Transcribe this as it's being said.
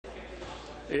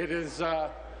It is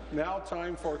now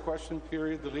time for question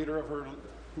period. The Leader of Her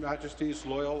Majesty's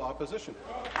Loyal Opposition.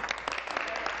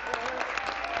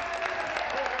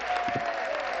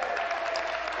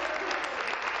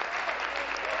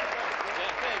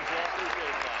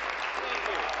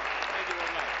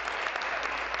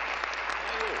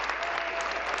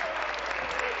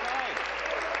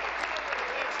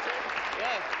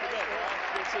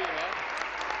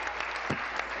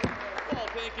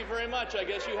 I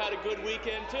guess you had a good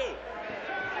weekend, too.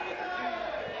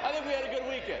 I think we had a good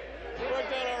weekend. It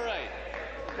worked out all right.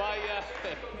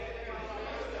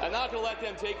 I'm not going to let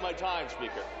them take my time,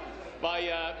 Speaker.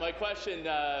 My question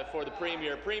for the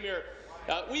Premier. Premier,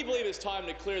 we believe it's time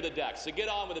to clear the decks, to get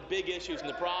on with the big issues in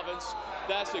the province.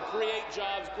 That's to create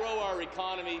jobs, grow our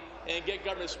economy, and get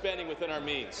government spending within our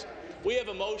means. We have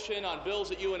a motion on bills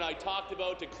that you and I talked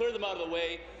about to clear them out of the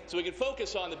way so we can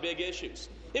focus on the big issues.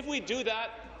 If we do that,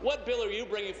 what bill are you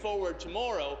bringing forward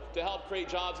tomorrow to help create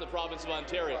jobs in the province of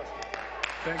Ontario?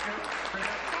 Thank you.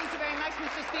 Thank you very much,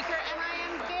 Mr. Speaker. And I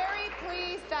am very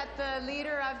pleased that the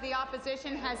Leader of the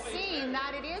Opposition has seen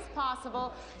that it is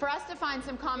possible for us to find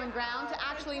some common ground to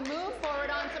actually move forward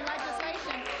on some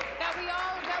legislation that we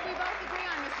both agree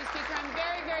on, Mr. Speaker. I'm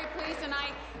very, very pleased, and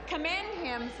I commend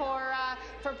him for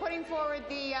putting forward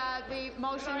the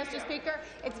motion, Mr. Speaker.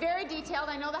 It's very detailed.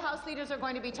 I know the House leaders are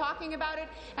going to be talking about it.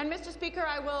 And, Mr. Speaker,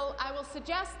 I will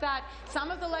suggest that some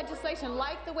of the legislation,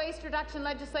 like the waste reduction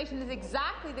legislation, is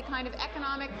exactly the kind of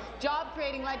economic,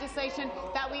 job-creating legislation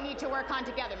that we need to work on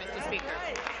together, Mr. Speaker.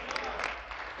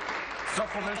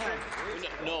 Supplementary?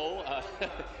 No.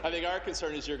 I think our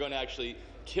concern is you're going to actually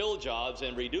kill jobs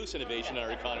and reduce innovation in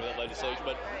our economy with that legislation.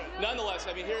 But nonetheless,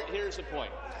 I mean, here's the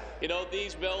point. You know,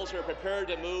 these bills are prepared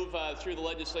to move through the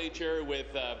legislature with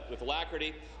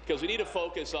alacrity because we need to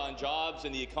focus on jobs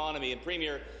and the economy. And,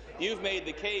 Premier, you've made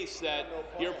the case that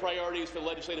your priorities for the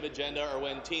legislative agenda are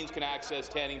when teens can access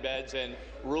tanning beds and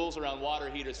rules around water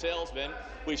heater salesmen.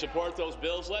 We support those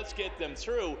bills. Let's get them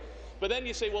through. But then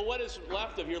you say, well, what is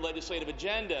left of your legislative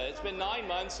agenda? It's been 9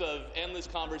 months of endless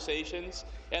conversations,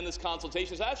 endless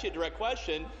consultations. Ask you a direct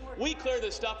question. We clear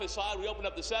this stuff aside. We open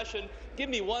up the session. Give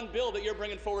me one bill that you're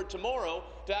bringing forward tomorrow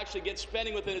to actually get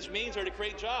spending within its means or to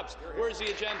create jobs. Where's the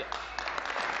agenda?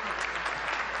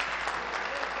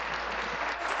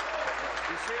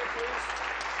 Be seated, please.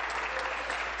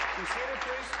 Be seated,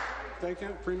 please. Thank you,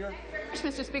 Premier.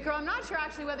 Mr. Speaker, I'm not sure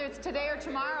actually whether it's today or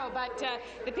tomorrow, but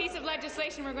the piece of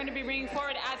legislation we're going to be bringing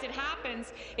forward, as it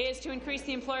happens, is to increase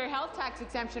the employer health tax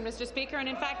exemption, Mr. Speaker. And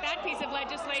in fact, that piece of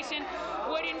legislation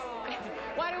would,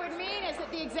 what it would mean is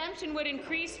that the exemption would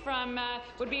increase from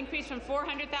be increased from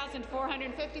 400,000 to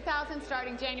 450,000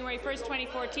 starting January 1st,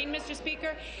 2014, Mr.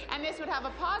 Speaker. And this would have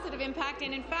a positive impact,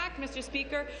 and in fact, Mr.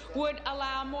 Speaker, would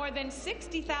allow more than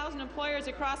 60,000 employers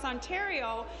across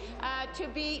Ontario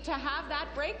to have that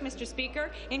break, Mr.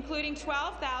 Speaker, including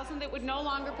 12,000 that would no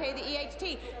longer pay the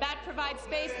EHT. That provides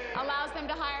space, allows them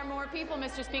to hire more people,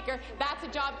 Mr. Speaker. That's a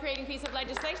job-creating piece of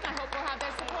legislation. I hope we'll have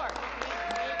their support.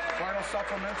 Final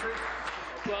supplementary.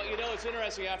 Well, you know, it's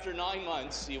interesting. After 9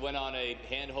 months, you went on a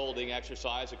hand-holding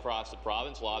exercise across the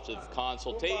province, lots of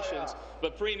consultations.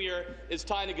 But, Premier, it's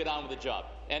time to get on with the job,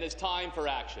 and it's time for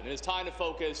action, and it's time to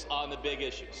focus on the big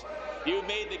issues. You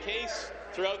made the case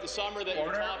throughout the summer that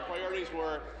your top priorities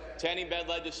were tanning bed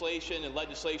legislation and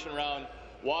legislation around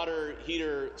water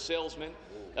heater salesmen.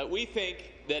 We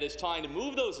think that it's time to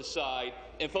move those aside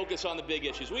and focus on the big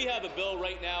issues. We have a bill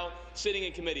right now sitting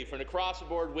in committee for an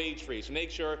across-the-board wage freeze to make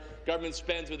sure government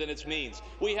spends within its means.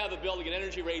 We have a bill to get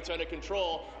energy rates under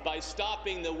control by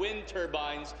stopping the wind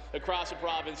turbines across the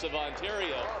province of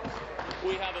Ontario.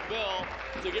 We have a bill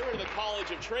to get rid of the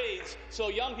College of Trades so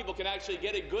young people can actually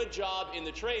get a good job in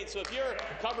the trade. So if your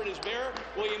cupboard is bare,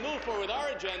 will you move forward with our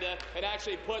agenda and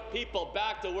actually put people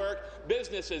back to work,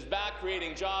 businesses back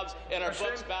creating jobs, and our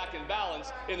books back in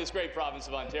balance in this great province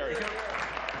of Ontario?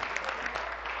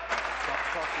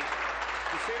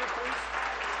 Be seated, please.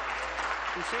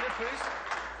 Be seated, please.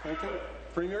 Thank you.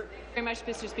 Premier. Very much,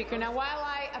 Mr. Speaker. Now, while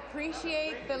I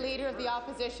appreciate the Leader of the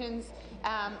Opposition's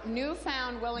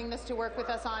newfound willingness to work with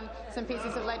us on some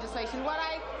pieces of legislation, what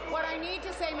I need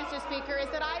to say, Mr. Speaker, is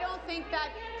that I don't think that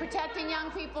protecting young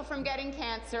people from getting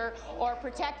cancer or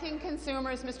protecting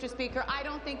consumers, Mr. Speaker, I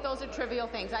don't think those are trivial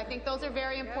things. I think those are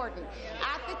very important.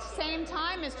 At the same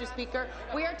time, Mr. Speaker,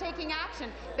 we are taking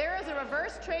action. There is a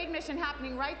reverse trade mission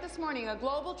happening right this morning, a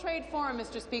global trade forum,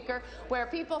 Mr. Speaker, where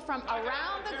people from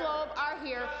around the globe are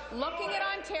here looking at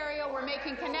Ontario. We're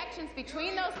making connections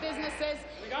between those businesses,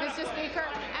 Mr. Speaker,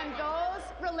 and those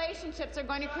relationships are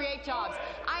going to create jobs.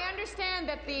 I understand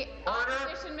that the the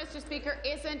opposition, Mr. Speaker,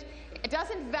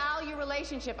 doesn't value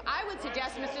relationship. I would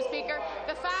suggest, Mr. Speaker,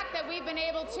 the fact that we've been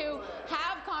able to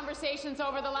have conversations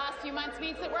over the last few months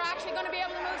means that we're actually going to be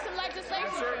able to move some legislation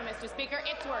through, Mr. Speaker.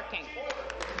 It's working.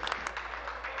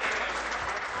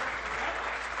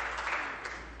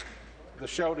 The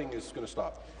shouting is going to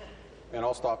stop, and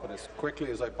I'll stop it as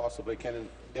quickly as I possibly can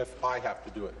if I have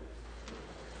to do it.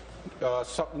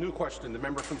 New question, the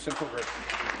member from Simcoe Grey.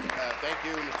 Thank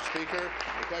you, Mr. Speaker.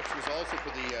 The question is also for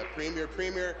the Premier.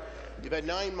 Premier, you've had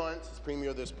 9 months as Premier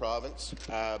of this province.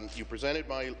 You presented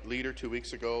my leader 2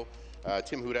 weeks ago,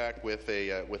 Tim Hudak, with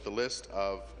a list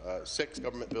of 6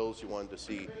 government bills you wanted to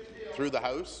see through the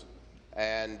House,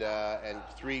 and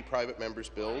 3 private members'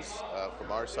 bills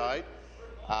from our side.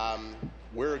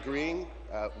 We're agreeing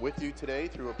with you today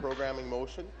through a programming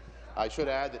motion. I should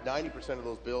add that 90% of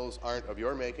those bills aren't of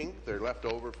your making. They're left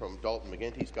over from Dalton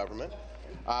McGuinty's government.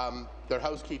 They're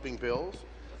housekeeping bills.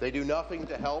 They do nothing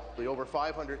to help the over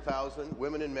 500,000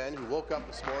 women and men who woke up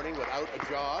this morning without a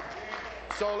job.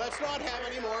 So let's not have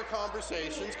any more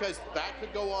conversations, because that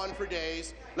could go on for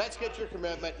days. Let's get your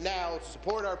commitment now to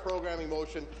support our programming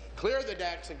motion, clear the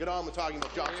decks, and get on with talking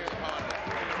about jobs and the economy.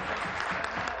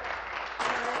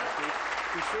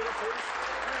 Be seated, please.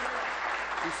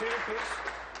 Be seated, please.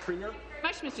 Premier.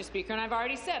 Much, Mr. Speaker, and I've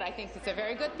already said I think it's a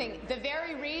very good thing. The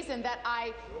very reason that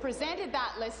I presented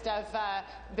that list of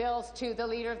bills to the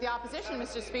Leader of the Opposition,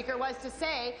 Mr. Speaker, was to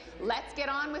say, let's get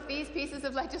on with these pieces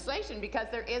of legislation, because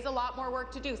there is a lot more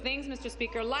work to do. Things, Mr.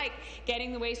 Speaker, like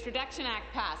getting the Waste Reduction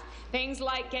Act passed, things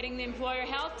like getting the employer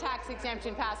health tax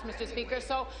exemption passed, Mr. Speaker.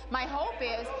 So my hope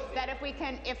is that if we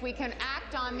can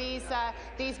act on these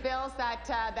bills that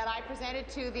I presented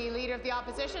to the Leader of the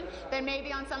Opposition, then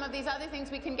maybe on some of these other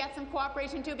things we can get some cooperation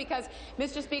too, because,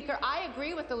 Mr. Speaker, I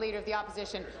agree with the Leader of the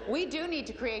Opposition. We do need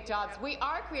to create jobs. We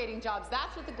are creating jobs.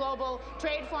 That's what the Global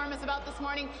Trade Forum is about this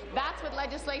morning. That's what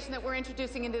legislation that we're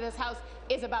introducing into this House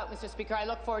is about, Mr. Speaker. I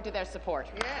look forward to their support.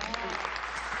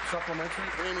 Supplementary.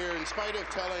 Premier, in spite of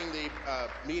telling the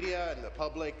media and the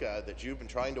public that you've been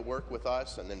trying to work with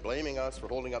us and then blaming us for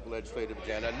holding up the legislative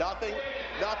agenda, nothing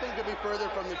could be further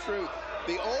from the truth.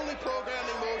 The only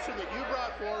programming motion that you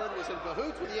brought forward was in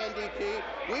cahoots with the NDP.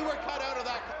 We were cut out of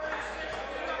that.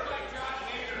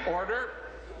 Order.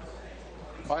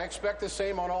 I expect the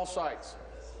same on all sides.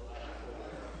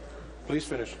 Please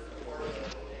finish.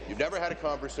 You've never had a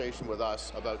conversation with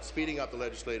us about speeding up the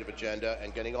legislative agenda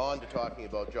and getting on to talking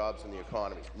about jobs and the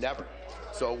economy. Never.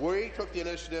 So we took the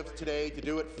initiative today to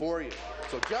do it for you.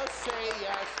 So just say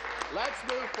yes. Let's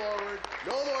move forward.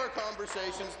 No more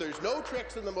conversations. There's no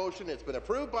tricks in the motion. It's been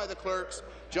approved by the clerks.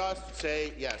 Just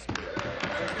say yes. Stop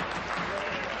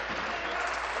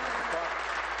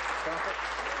it.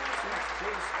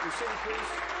 Please, be seated,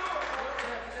 please.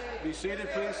 Be seated,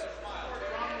 please.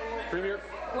 Premier.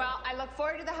 Well, I look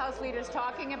forward to the House leaders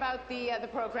talking about the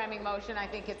programming motion. I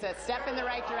think it's a step in the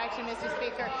right direction, Mr.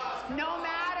 Speaker. No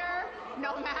matter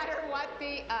what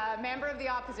the member of the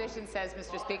opposition says,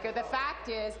 Mr. Speaker, the fact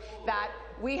is that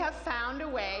we have found a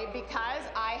way, because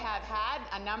I have had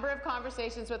a number of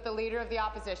conversations with the Leader of the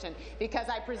Opposition, because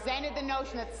I presented the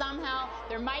notion that somehow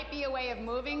there might be a way of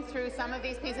moving through some of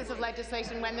these pieces of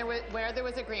legislation where there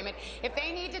was agreement. If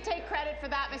they need to take credit for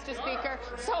that, Mr. Speaker,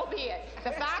 so be it.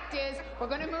 The fact is, we're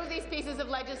going to move these pieces of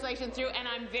legislation through, and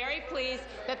I'm very pleased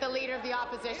that the Leader of the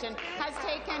Opposition has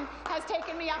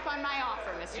taken me up on my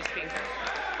offer, Mr. Speaker.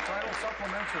 Final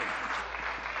supplementary.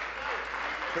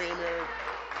 Premier,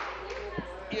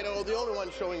 you know, the only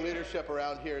one showing leadership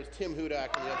around here is Tim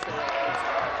Hudak and the Ontario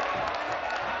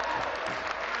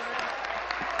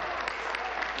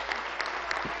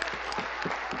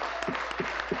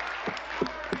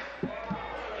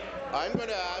I'm going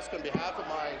to ask on behalf of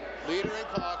my leader in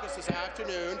caucus this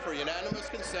afternoon for unanimous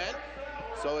consent.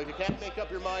 So if you can't make up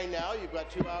your mind now, you've got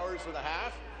 2 hours and a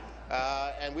half.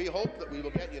 And we hope that we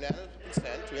will get unanimous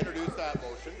consent to introduce that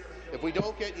motion. If we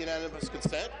don't get unanimous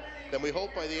consent, then we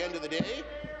hope by the end of the day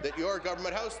that your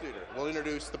government House leader will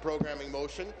introduce the programming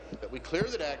motion, that we clear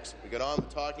the decks, we get on with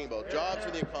talking about jobs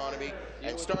and the economy,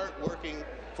 and start working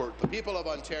for the people of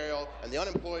Ontario and the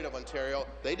unemployed of Ontario.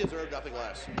 They deserve nothing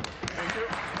less. Thank you.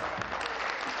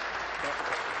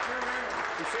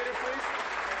 Be seated, please.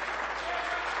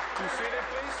 Be seated,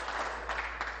 please.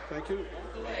 Thank you.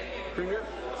 Premier?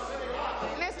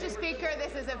 Mr. Speaker,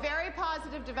 this is a very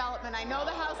positive development. I know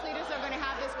the House leaders are going to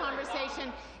have this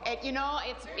conversation.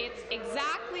 It's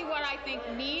exactly what I think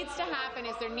needs to happen.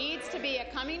 Is there needs to be a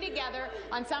coming together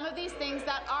on some of these things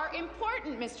that are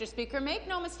important, Mr. Speaker. Make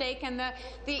no mistake, and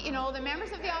the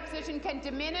members of the opposition can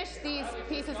diminish these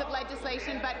pieces of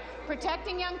legislation, but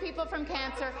protecting young people from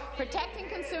cancer, protecting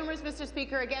consumers, Mr.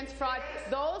 Speaker, against fraud,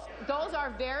 those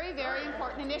are very, very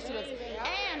important initiatives.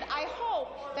 And I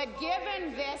hope that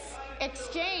given this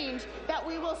exchange that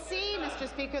we will see, Mr.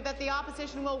 Speaker, that the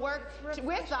opposition will work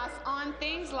with us on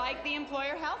things like the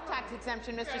employer health tax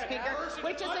exemption, Mr. Speaker,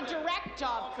 which is a direct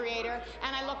job creator,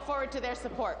 and I look forward to their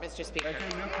support, Mr. Speaker.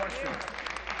 Thank you. New question.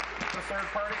 The third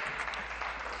party.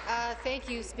 Thank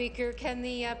you, Speaker. Can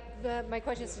my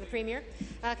question is to the Premier.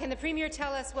 Can the Premier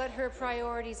tell us what her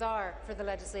priorities are for the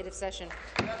legislative session?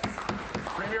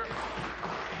 Premier.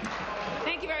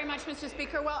 Thank you very much, Mr.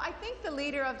 Speaker. Well, I think the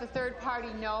leader of the third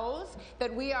party knows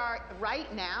that we are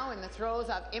right now in the throes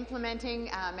of implementing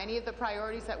many of the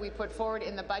priorities that we put forward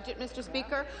in the budget, Mr.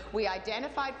 Speaker. We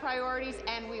identified priorities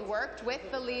and we worked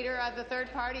with the leader of the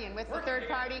third party and with the third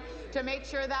party to make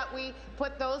sure that we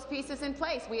put those pieces in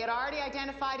place. We had already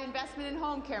identified investment in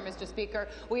home care, Mr. Speaker.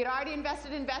 We had already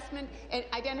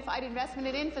identified investment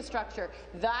in infrastructure.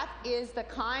 That is the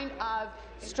kind of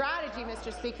strategy,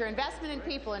 Mr. Speaker, investment in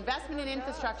people, investment in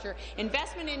infrastructure,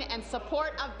 investment in and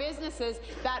support of businesses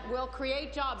that will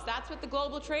create jobs. That's what the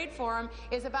Global Trade Forum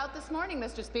is about this morning,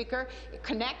 Mr. Speaker,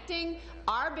 connecting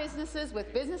our businesses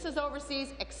with businesses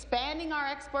overseas, expanding our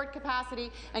export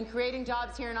capacity, and creating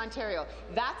jobs here in Ontario.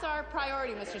 That's our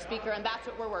priority, Mr. Speaker, and that's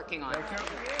what we're working on. Thank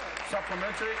you.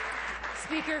 Supplementary.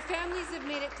 Speaker, families have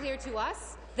made it clear to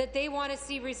us that they want to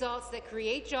see results that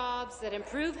create jobs, that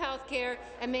improve health care,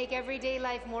 and make everyday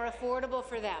life more affordable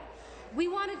for them. We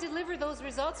want to deliver those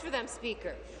results for them,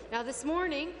 Speaker. Now, this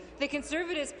morning, the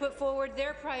Conservatives put forward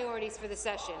their priorities for the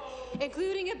session,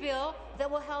 including a bill that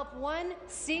will help one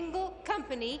single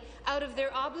company out of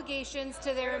their obligations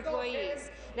to their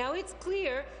employees. Now, it's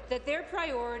clear that their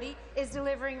priority is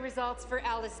delivering results for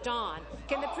Alice Dawn.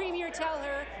 Can the Premier tell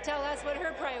us what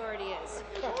her priority is?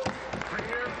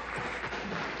 Premier.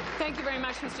 Thank you very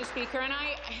much, Mr. Speaker. And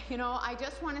I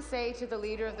just want to say to the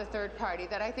leader of the third party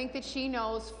that I think that she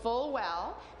knows full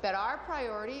well that our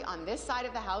priority on this side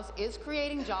of the House is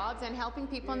creating jobs and helping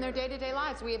people in their day-to-day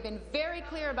lives. We have been very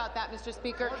clear about that, Mr.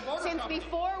 Speaker, since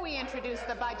before we introduced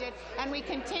the budget, and we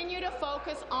continue to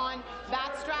focus on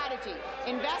that strategy.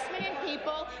 Investment in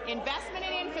people, investment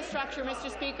in infrastructure, Mr.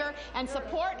 Speaker, and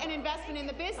support and investment in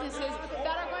the businesses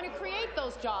that are going to create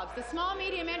those jobs. The small,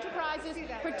 medium enterprises,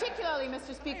 particularly,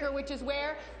 Mr. Speaker, which is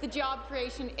where the job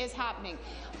creation is happening.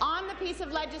 On the piece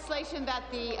of legislation that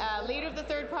the leader of the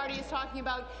third party is talking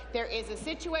about, there is a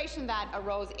situation that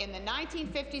arose in the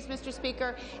 1950s, Mr.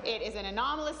 Speaker. It is an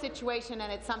anomalous situation, and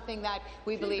it's something that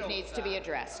we believe needs to be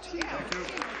addressed.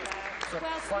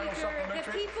 Well, Speaker,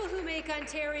 the people who make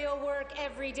Ontario work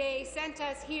every day sent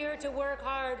us here to work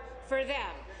hard for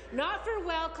them, not for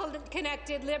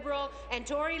well-connected Liberal and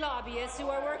Tory lobbyists who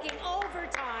are working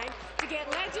overtime to get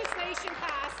legislation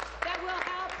passed that will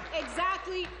help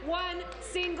exactly one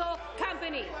single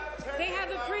company. They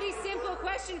have a pretty simple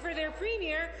question for their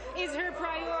Premier. Is her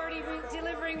priority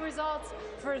delivering results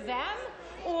for them,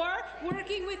 or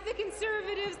working with the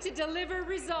Conservatives to deliver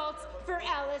results for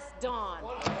Alice Dawn?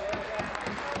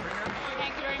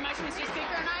 Thank you very much, Mr.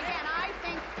 Speaker. And again,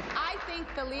 I think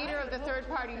the leader of the third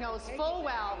party knows full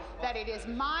well that it is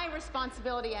my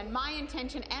responsibility and my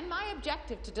intention and my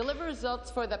objective to deliver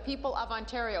results for the people of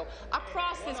Ontario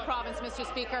across this province, Mr.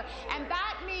 Speaker. And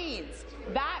that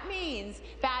means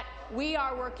that we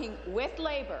are working with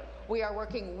Labour. We are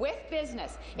working with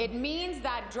business. It means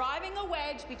that driving a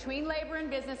wedge between Labour and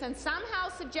business and somehow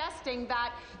suggesting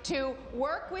that to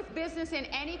work with business in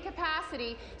any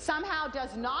capacity somehow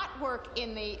does not work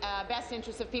in the best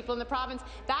interest of people in the province,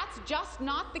 that's just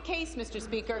not the case, Mr.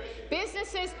 Speaker.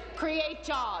 Businesses create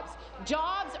jobs.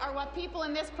 Jobs are what people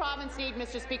in this province need,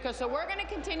 Mr. Speaker. So we're going to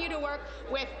continue to work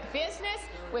with business,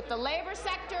 with the Labour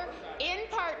sector, in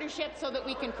partnership so that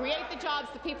we can create the jobs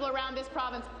the people around this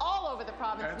province, all over the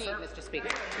province, need, Mr. Speaker.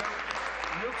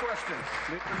 New question.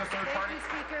 Thank you,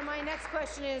 Speaker. My next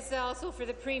question is also for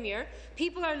the Premier.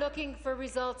 People are looking for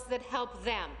results that help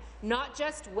them, not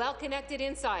just well-connected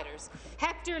insiders.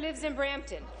 Hector lives in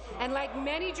Brampton, and like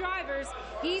many drivers,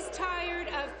 he's tired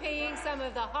of paying some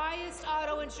of the highest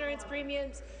auto insurance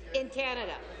premiums in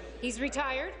Canada. He's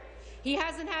retired. He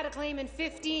hasn't had a claim in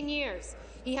 15 years.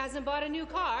 He hasn't bought a new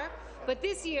car, but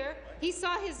this year he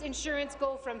saw his insurance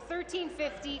go from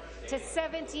 $1,350 to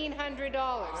 $1,700.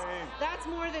 That's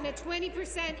more than a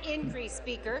 20% increase,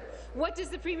 Speaker. What does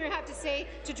the Premier have to say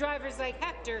to drivers like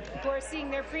Hector who are seeing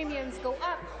their premiums go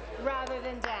up rather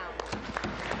than down?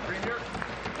 Premier.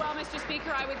 Well, Mr.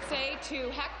 Speaker, I would say to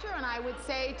Hector and I would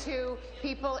say to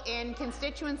people in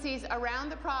constituencies around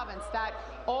the province that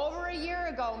over a year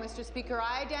ago, Mr. Speaker,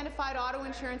 I identified auto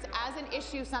insurance as an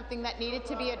issue, something that needed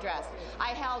to be addressed. I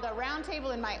held a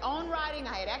roundtable in my own riding.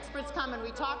 I had experts come and we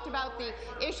talked about the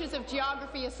issues of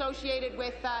geography associated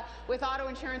with auto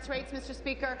insurance rates, Mr.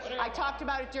 Speaker. I talked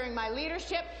about it during my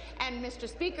leadership, and Mr.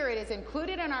 Speaker, it is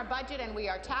included in our budget, and we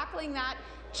are tackling that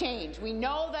change. We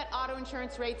know that auto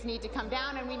insurance rates need to come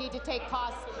down, and we need to take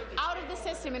costs out of the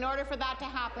system in order for that to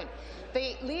happen.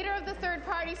 The Leader of the Third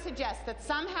Party suggests that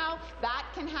somehow that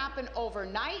can happen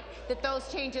overnight, that those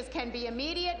changes can be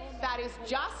immediate. That is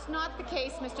just not the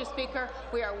case, Mr. Speaker.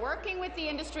 We are working with the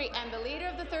industry, and the Leader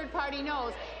of the Third Party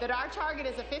knows that our target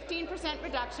is a 15%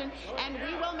 reduction, and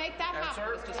we will make that happen,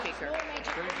 Mr. Speaker. Thank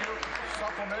you.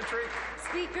 Supplementary.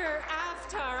 Speaker,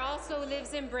 Avtar also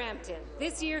lives in Brampton.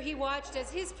 This year he watched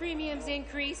as his premiums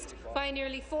increased by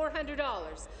nearly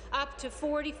 $400, up to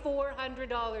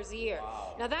 $4,400 a year.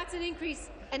 Now that's an increase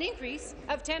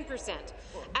of 10%.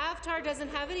 Avtar doesn't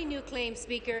have any new claims,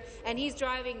 Speaker, and he's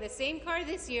driving the same car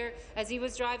this year as he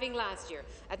was driving last year.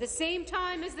 At the same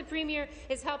time as the Premier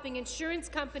is helping insurance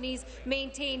companies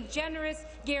maintain generous,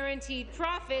 guaranteed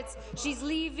profits, she's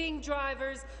leaving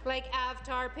drivers like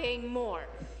Avtar paying more.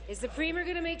 Is the Premier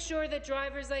going to make sure that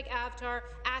drivers like Avtar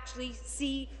actually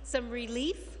see some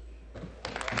relief?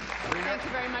 Thank you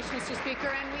very much, Mr. Speaker.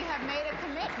 And we have made a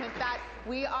commitment that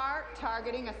we are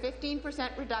targeting a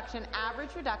 15% reduction,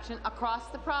 average reduction, across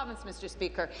the province, Mr.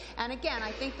 Speaker. And again,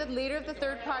 I think the Leader of the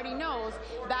Third Party knows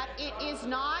that it is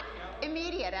not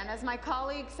immediate. And as my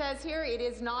colleague says here, it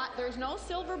is not. There's no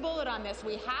silver bullet on this.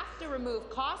 We have to remove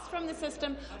costs from the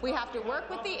system. We have to work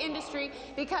with the industry,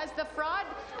 because the fraud,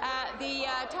 the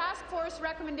task force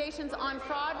recommendations on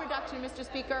fraud reduction, Mr.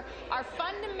 Speaker, are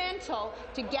fundamental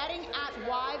to getting at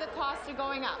why the costs are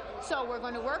going up. So we're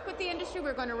going to work with the industry.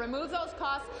 We're going to remove those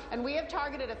costs, and we have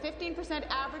targeted a 15%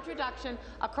 average reduction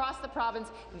across the province.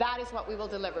 That is what we will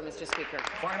deliver, Mr. Speaker.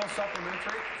 Final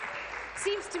supplementary.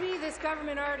 Seems to me this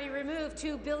government already removed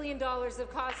 $2 billion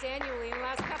of costs annually in the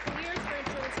last couple of years for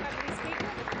insurance companies, Speaker,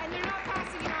 and they're not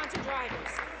passing it on to drivers.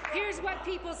 Here's what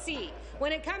people see.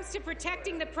 When it comes to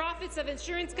protecting the profits of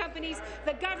insurance companies,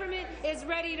 the government is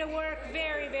ready to work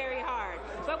very, very hard.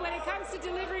 But when it comes to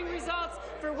delivering results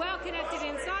for well-connected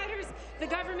insiders, the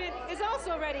government is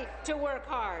also ready to work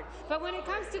hard. But when it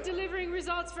comes to delivering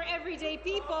results for everyday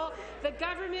people, the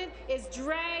government is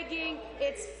dragging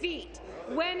its feet.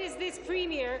 When is this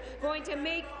Premier going to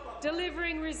make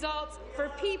delivering results for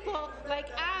people like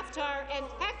Avtar and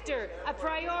Hector a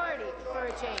priority for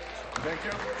a change? Thank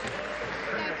you.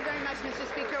 Thank you very much, Mr.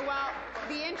 Speaker. Well,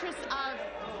 the interests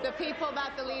of the people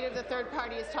that the Leader of the Third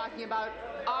Party is talking about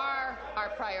are our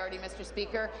priority, Mr.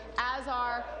 Speaker, as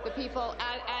are the people,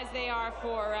 as they are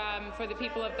for the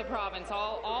people of the province,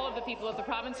 all of the people of the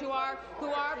province who are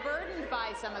burdened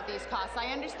by some of these costs. I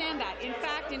understand that. In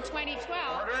fact, in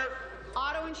 2012,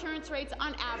 auto insurance rates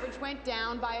on average went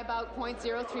down by about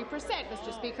 0.03%,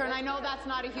 Mr. Speaker, and I know that's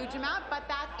not a huge amount, but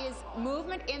that is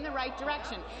movement in the right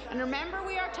direction. And remember,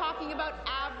 we are talking about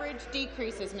average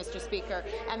decreases, Mr. Speaker,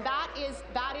 and that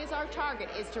is our target,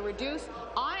 is to reduce,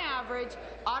 on average,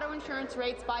 auto insurance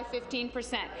rates by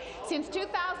 15%. Since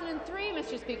 2003,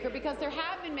 Mr. Speaker, because there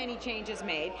have been many changes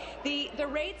made, the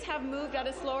rates have moved at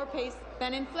a slower pace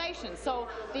than inflation. So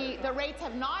the rates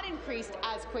have not increased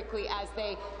as quickly as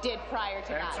they did prior to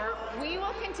that. We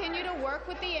will continue to work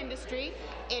with the industry.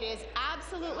 It is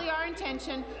absolutely our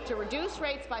intention to reduce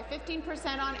rates by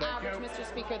 15% on average, Mr.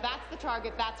 Speaker. That's the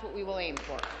target. That's what we will aim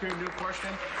for. Okay, new question.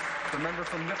 The member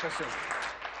from Nipissing.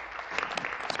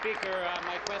 Speaker,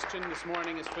 my question this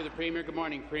morning is for the Premier. Good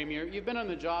morning, Premier. You've been on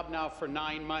the job now for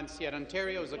 9 months, yet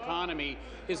Ontario's economy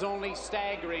is only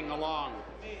staggering along.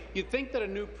 You'd think that a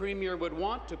new Premier would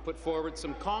want to put forward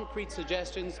some concrete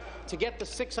suggestions to get the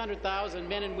 600,000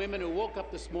 men and women who woke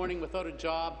up this morning without a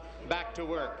job back to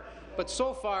work. But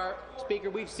so far, Speaker,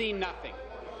 we've seen nothing.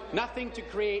 Nothing to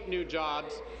create new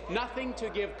jobs, nothing to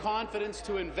give confidence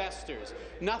to investors,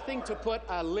 nothing to put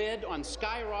a lid on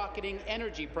skyrocketing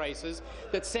energy prices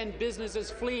that send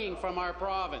businesses fleeing from our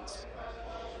province.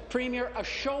 Premier, a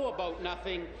show about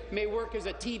nothing may work as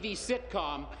a TV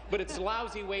sitcom, but it's a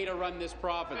lousy way to run this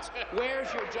province. Where's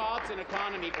your jobs and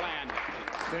economy plan?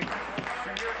 Thank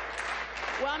you.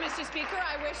 Well, Mr. Speaker,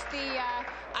 I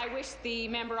wish the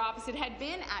member opposite had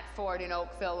been at Ford in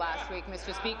Oakville last week,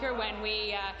 Mr. Speaker, when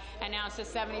we announced a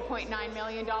 $70.9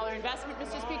 million investment,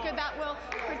 Mr. Speaker, that will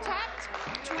protect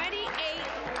 2,800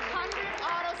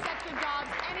 auto sector jobs,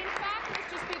 and in fact,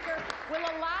 Mr. Speaker, will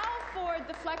allow Ford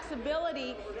the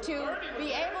flexibility to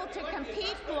be able to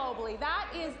compete globally. That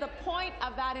is the point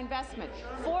of that investment.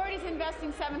 Ford is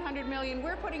investing $700 million.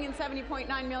 We're putting in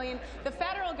 $70.9 million. The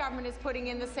federal government is putting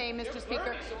in the same, Mr.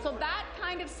 Speaker. So that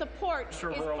kind of support is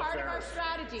part of our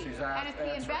strategy. And it's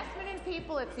the investment in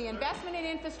people, it's the investment in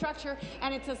infrastructure,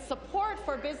 and it's a support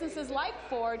for businesses like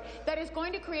Ford that is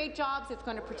going to create jobs, it's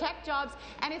going to protect jobs,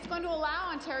 and it's going to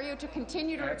allow Ontario to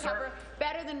continue to recover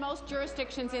better than most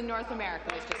jurisdictions in North America,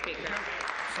 Mr. Speaker.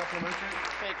 Supplementary.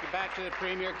 Thank you. Back to the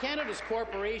Premier. Canada's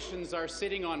corporations are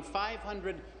sitting on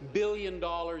 $500 billion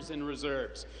in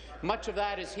reserves. Much of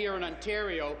that is here in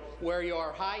Ontario, where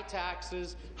your high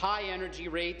taxes, high energy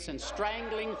rates, and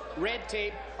strangling red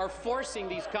tape are forcing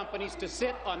these companies to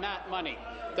sit on that money.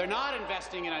 They're not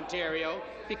investing in Ontario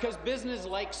because business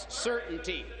likes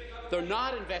certainty. They're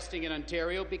not investing in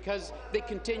Ontario because they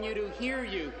continue to hear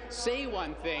you say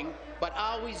one thing, but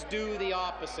always do the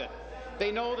opposite.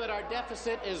 They know that our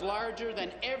deficit is larger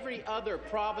than every other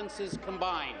province's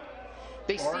combined.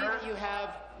 They see that you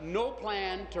have no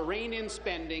plan to rein in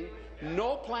spending,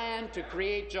 no plan to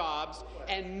create jobs,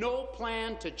 and no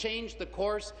plan to change the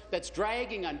course that's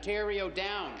dragging Ontario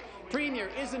down. Premier,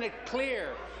 isn't it clear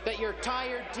that your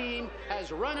tired team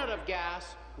has run out of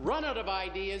gas, run out of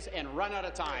ideas, and run out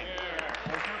of time?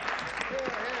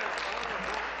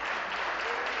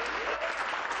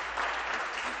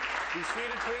 Be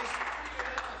seated, please.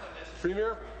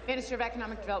 Premier. Minister of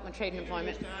Economic Development, Trade and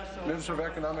Employment. Minister of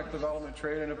Economic Development,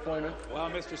 Trade and Employment. Well,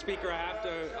 Mr. Speaker, I have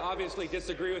to obviously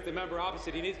disagree with the member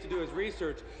opposite. He needs to do his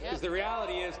research, because the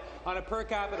reality is, on a per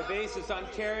capita basis,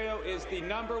 Ontario is the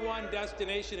 #1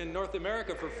 destination in North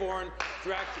America for foreign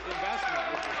direct investment,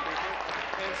 Mr. Speaker.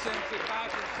 And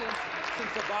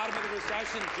since the bottom of the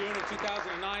recession, June of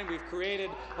 2009, we've created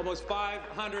almost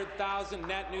 500,000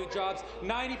 net new jobs.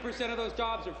 90% of those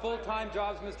jobs are full-time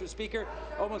jobs, Mr. Speaker.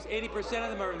 Almost 80%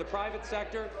 of them are in the private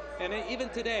sector. And even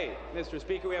today, Mr.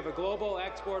 Speaker, we have a global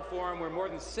export forum where more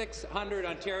than 600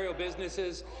 Ontario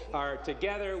businesses are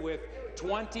together with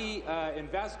 20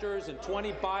 investors and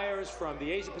 20 buyers from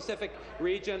the Asia-Pacific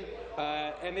region,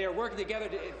 and they are working together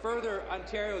to further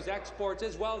Ontario's exports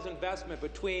as well as investment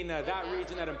between that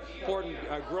region, that important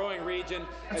growing region,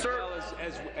 as well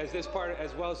as this part,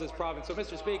 as well as this province. So,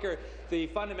 Mr. Speaker, the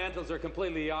fundamentals are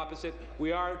completely the opposite.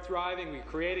 We are thriving. We're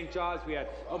creating jobs. We had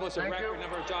almost a record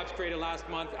number of jobs created last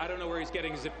month. I don't know where he's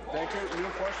getting his. Thank you. New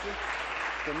question.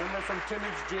 The member from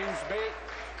Timmins, James Bay.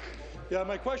 Yeah,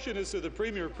 my question is to the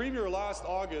Premier. Premier, last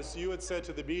August, you had said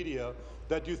to the media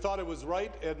that you thought it was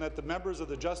right and that the members of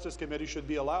the Justice Committee should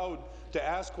be allowed to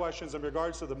ask questions in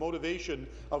regards to the motivation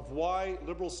of why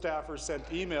Liberal staffers sent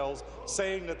emails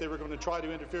saying that they were going to try to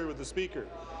interfere with the Speaker.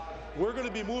 We're going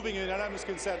to be moving an unanimous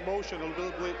consent motion a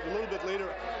little bit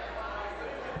later.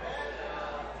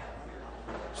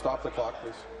 Stop the clock,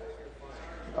 please.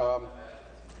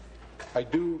 I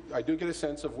do get a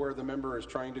sense of where the member is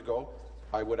trying to go.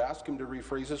 I would ask him to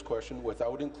rephrase his question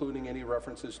without including any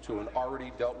references to an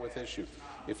already dealt with issue.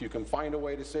 If you can find a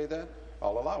way to say that,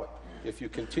 I'll allow it. If you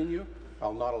continue,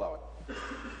 I'll not allow it.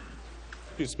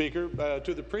 Thank you, Speaker.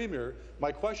 To the Premier,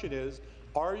 my question is,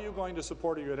 are you going to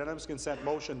support a unanimous consent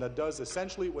motion that does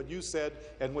essentially what you said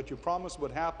and what you promised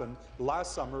would happen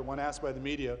last summer when asked by the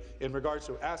media in regards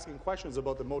to asking questions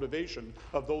about the motivation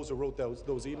of those who wrote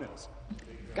those emails?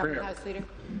 Government House Leader.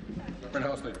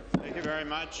 House Leader. Thank you very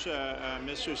much,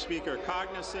 Mr. Speaker.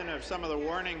 Cognizant of some of the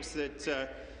warnings that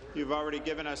you've already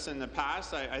given us in the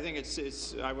past, I think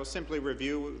I will simply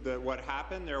review what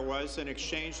happened. There was an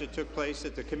exchange that took place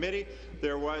at the committee.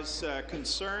 There was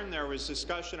concern, there was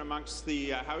discussion amongst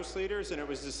the House leaders, and it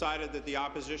was decided that the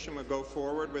opposition would go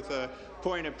forward with a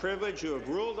point of privilege. You have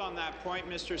ruled on that point,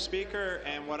 Mr. Speaker,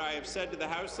 and what I have said to the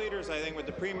House leaders, I think what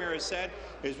the Premier has said,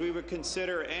 is we would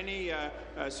consider any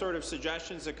sort of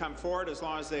suggestions that come forward as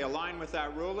long as they align with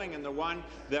that ruling, and the one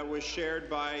that was shared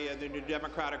by the New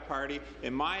Democratic Party,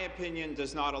 in my opinion,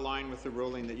 does not align with the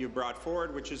ruling that you brought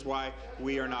forward, which is why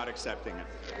we are not accepting it.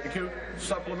 Thank you.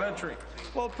 Supplementary.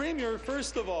 Well, Premier,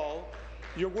 first of all,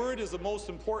 your word is the most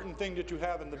important thing that you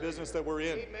have in the business that we're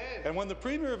in. Amen. And when the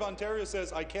Premier of Ontario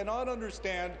says, I cannot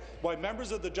understand why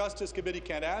members of the Justice Committee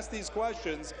can't ask these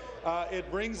questions,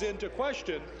 it brings into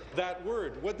question that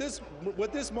word. What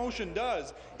this motion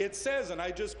does, it says, and I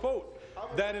just quote,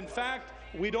 that in fact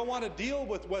we don't want to deal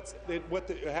with what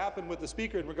happened with the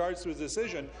Speaker in regards to his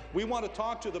decision. We want to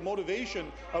talk to the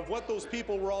motivation of what those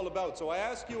people were all about. So I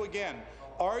ask you again,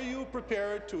 are you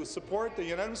prepared to support the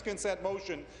unanimous consent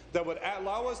motion that would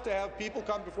allow us to have people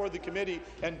come before the committee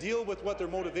and deal with what their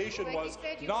motivation was,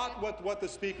 not what the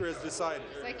Speaker has decided?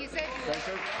 Like you said,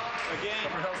 Again,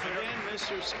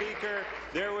 Mr. Speaker,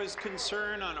 there was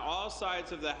concern on all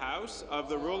sides of the House of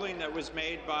the ruling that was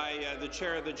made by the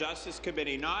Chair of the Justice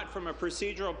Committee, not from a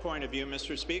procedural point of view,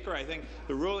 Mr. Speaker. I think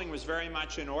the ruling was very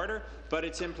much in order, but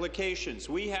its implications.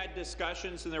 We had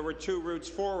discussions, and there were two routes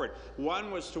forward. One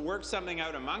was to work something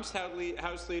out amongst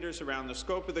House leaders around the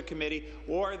scope of the committee,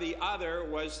 or the other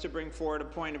was to bring forward a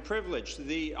point of privilege.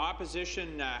 The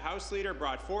opposition House leader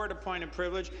brought forward a point of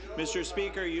privilege. Mr.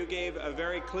 Speaker, you gave a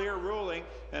very clear ruling,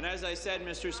 and as I said,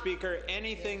 Mr. Speaker,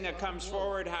 anything that comes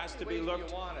forward has to be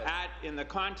looked at in the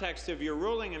context of your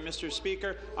ruling. And Mr.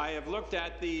 Speaker, I have looked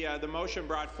at the motion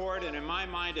brought forward, and in my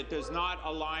mind it does not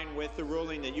align with the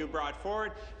ruling that you brought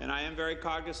forward, and I am very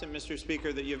cognizant, Mr.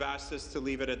 Speaker, that you've asked us to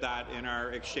leave it at that in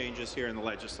our exchanges here in the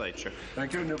legislature.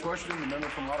 Thank you. New question, the member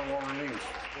from Ottawa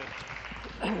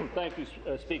Orleans. Thank you,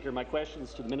 Speaker. My question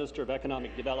is to the Minister of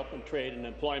Economic Development, Trade and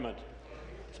Employment.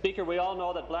 Speaker, we all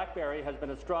know that BlackBerry has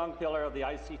been a strong pillar of the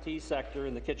ICT sector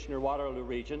in the Kitchener-Waterloo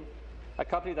region, a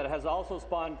company that has also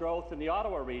spawned growth in the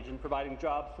Ottawa region, providing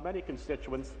jobs to many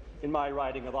constituents in my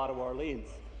riding of Ottawa Orleans.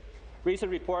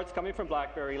 Recent reports coming from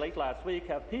BlackBerry late last week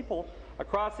have people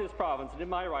across this province and in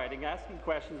my riding asking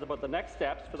questions about the next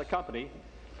steps for the company,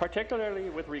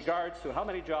 particularly with regards to how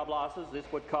many job losses this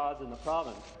would cause in the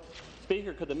province.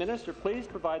 Speaker, could the minister please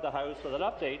provide the House with an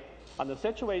update on the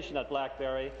situation at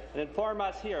BlackBerry and inform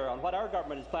us here on what our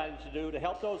government is planning to do to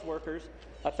help those workers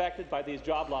affected by these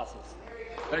job losses?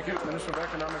 Thank you. Minister of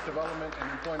Economic Development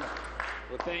and Employment.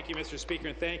 Well, thank you, Mr. Speaker,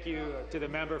 and thank you to the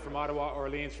member from Ottawa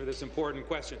Orleans for this important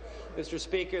question. Mr.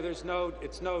 Speaker, it's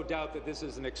no doubt that this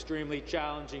is an extremely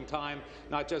challenging time,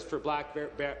 not just for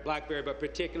BlackBerry, but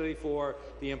particularly for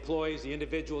the employees, the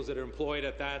individuals that are employed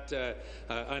at that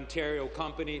Ontario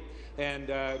company. And,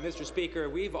 Mr. Speaker,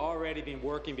 we've already been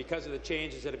working, because of the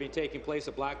changes that have been taking place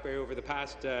at BlackBerry over the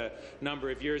past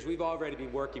number of years, we've already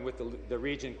been working with the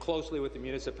region, closely with the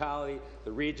municipality,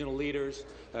 the regional leaders,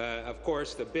 of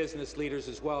course, the business leaders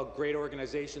as well, great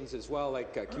organizations as well,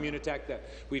 like Communitech that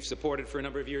we've supported for a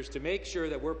number of years, to make sure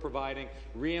that we're providing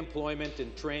re-employment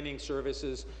and training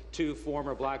services to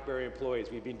former BlackBerry employees.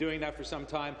 We've been doing that for some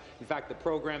time. In fact, the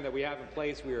program that we have in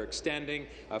place, we are extending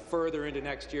further into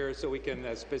next year so we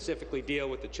can specifically deal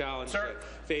with the challenge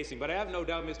facing. But I have no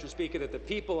doubt, Mr. Speaker, that the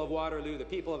people of Waterloo, the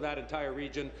people of that entire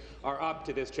region, are up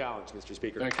to this challenge, Mr.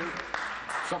 Speaker. Thank you.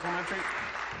 Supplementary.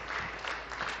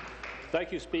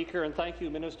 Thank you, Speaker, and thank you,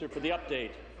 Minister, for the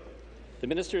update. The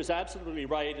Minister is absolutely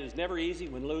right. It is never easy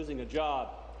when losing a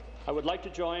job. I would like to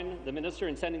join the Minister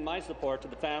in sending my support to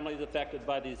the families affected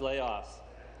by these layoffs.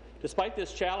 Despite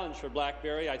this challenge for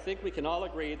BlackBerry, I think we can all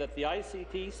agree that the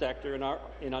ICT sector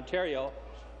in Ontario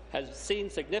has seen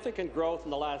significant growth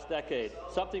in the last decade,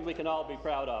 something we can all be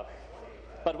proud of.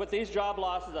 But with these job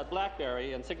losses at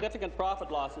BlackBerry and significant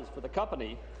profit losses for the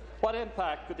company, what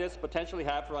impact could this potentially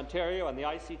have for Ontario and the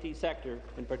ICT sector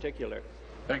in particular?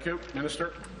 Thank you.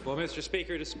 Minister. Well, Mr.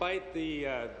 Speaker, despite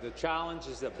the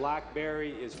challenges that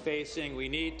BlackBerry is facing, we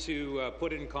need to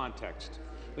put it in context.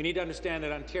 We need to understand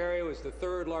that Ontario is the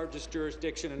third largest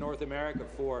jurisdiction in North America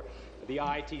for the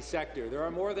IT sector. There are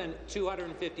more than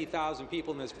 250,000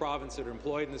 people in this province that are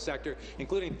employed in the sector,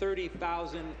 including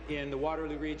 30,000 in the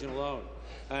Waterloo region alone.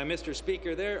 Mr.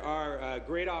 Speaker, there are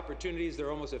great opportunities. There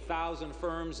are almost 1,000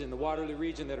 firms in the Waterloo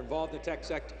region that are involved in the tech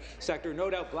sector. No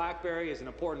doubt BlackBerry is an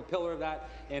important pillar of that,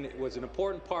 and it was an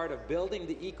important part of building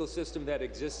the ecosystem that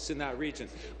exists in that region.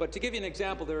 But to give you an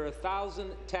example, there are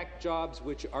 1,000 tech jobs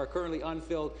which are currently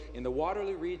unfilled in the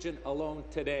Waterloo region alone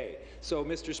today. So,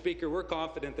 Mr. Speaker, we're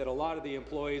confident that a lot of the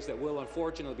employees that will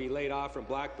unfortunately be laid off from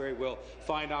BlackBerry will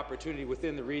find opportunity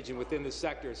within the region, within the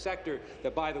sector, a sector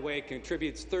that, by the way,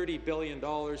 contributes $30 billion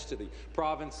to the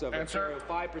province of Ontario,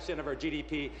 5% of our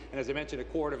GDP, and as I mentioned,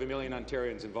 250,000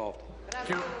 Ontarians involved. Thank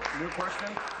you. New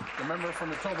question. The member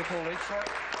from Etobicoke Lakeshore.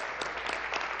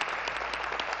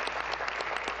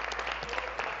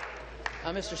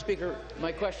 Mr. Speaker,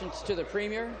 my question is to the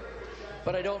Premier,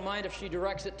 but I don't mind if she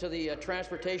directs it to the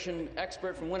transportation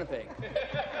expert from Winnipeg.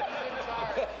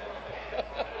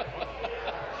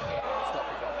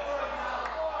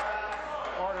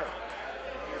 Order.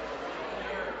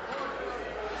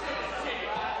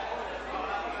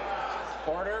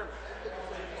 Order.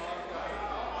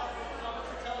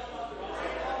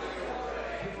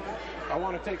 I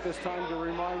want to take this time to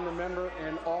remind the member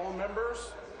and all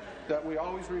members that we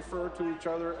always refer to each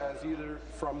other as either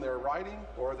from their riding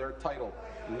or their title,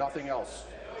 nothing else.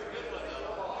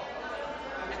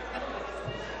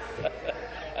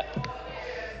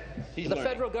 The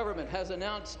federal government has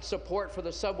announced support for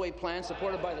the subway plan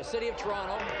supported by the City of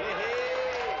Toronto,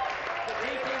 the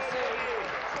TTC,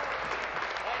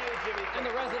 and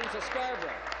the residents of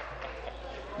Scarborough.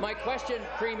 My question,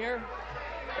 Premier,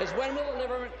 is when will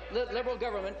the Liberal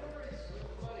government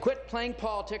quit playing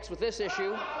politics with this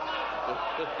issue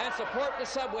and support the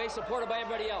subway supported by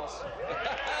everybody else?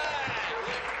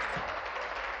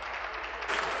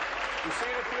 Be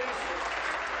seated, please.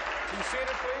 Be seated,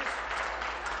 please.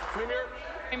 Premier.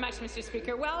 Very much, Mr.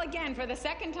 Speaker. Well, again, for the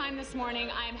second time this morning,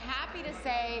 I am happy to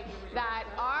say that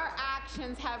our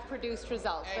actions have produced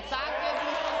results. The fact is,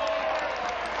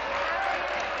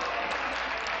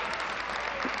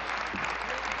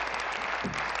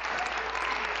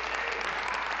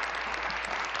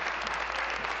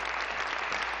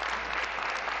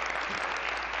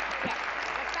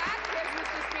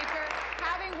 Mr. Speaker,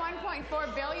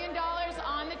 $1.4 billion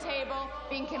on the table,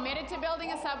 being committed to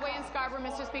building a subway in Scarborough,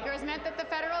 Mr. Speaker, has meant that the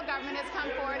federal government has come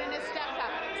forward and has stepped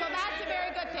up. So that's a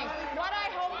very good thing. What I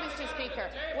hope, Mr. Speaker,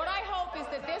 what I hope is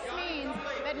that this means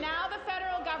that now the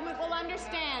federal government will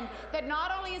understand that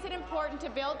not only is it important to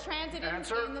build transit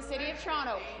in the City of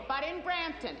Toronto, but in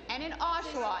Brampton and in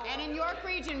Oshawa and in York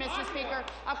Region, Mr. Speaker,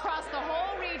 across the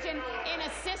whole region in a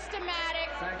systematic,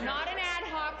 not an ad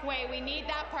hoc way. We need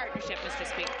that partnership, Mr.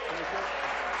 Speaker.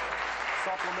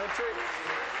 Supplementary.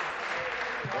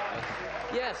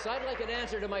 Yes, I'd like an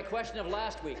answer to my question of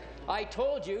last week. I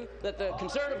told you that the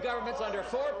Conservative governments under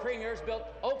 4 premiers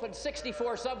opened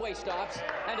 64 subway stops,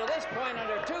 and to this point,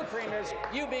 under 2 premiers,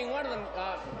 you being one of them,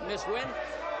 Ms. Wynne,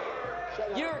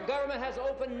 your government has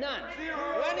opened none.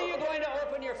 When are you going to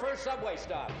open your first subway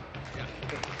stop?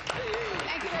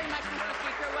 Thank you very much, Mr.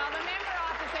 Speaker. Well, the member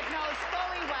opposite knows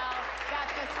fully well that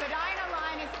the Spadina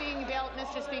line is being built,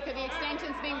 Mr. Speaker. The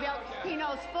extension's being built. He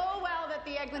knows full well that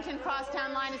the Eglinton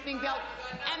Crosstown line is being built.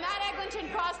 And that Eglinton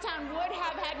Crosstown would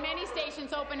have had many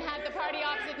stations open had the party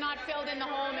opposite not filled in the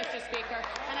hole, Mr. Speaker.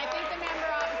 And I think the member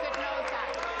opposite knows that.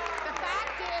 The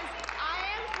fact is,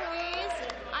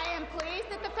 I am pleased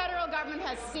that the federal government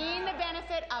has seen the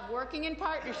benefit of working in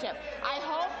partnership. I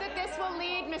hope that this will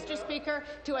lead, Mr. Speaker,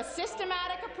 to a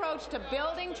systematic approach to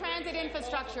building transit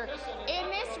infrastructure in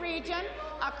this region,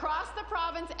 across the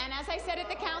province, and as I said at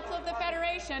the Council of the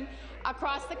Federation,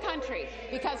 across the country,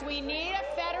 because we need a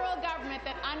federal government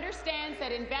that understands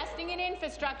that investing in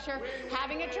infrastructure,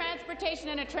 having a transportation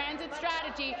and a transit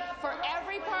strategy for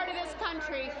every part of this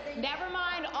country, never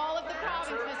mind all of the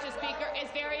province, Mr. Speaker, is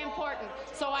very important.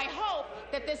 So I hope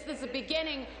that this is the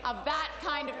beginning of that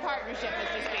kind of partnership,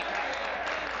 Mr. Speaker.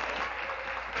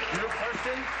 New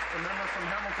question, the member from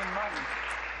Hamilton Mountain.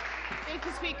 Thank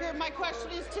you, Speaker. My question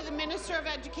is to the Minister of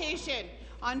Education.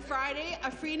 On Friday, a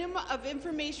Freedom of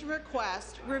Information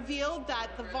request revealed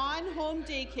that the Vaughan Home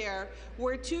Daycare,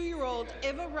 where 2-year-old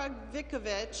Iva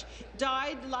Ragvikovic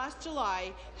died last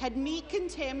July, had meat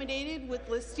contaminated with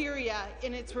listeria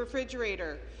in its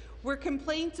refrigerator. Were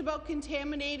complaints about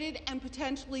contaminated and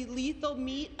potentially lethal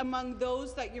meat among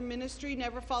those that your ministry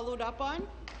never followed up on?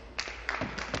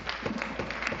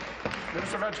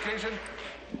 Minister of Education.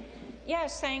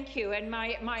 Yes, thank you. And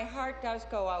my heart does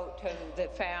go out to the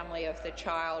family of the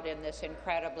child in this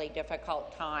incredibly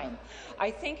difficult time.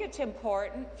 I think it's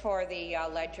important for the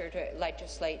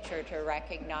legislature to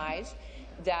recognize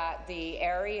that the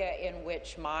area in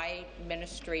which my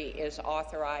ministry is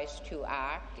authorized to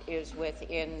act is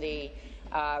within the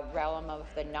realm of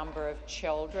the number of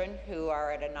children who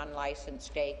are at an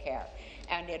unlicensed daycare.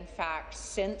 And in fact,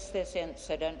 since this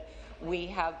incident, we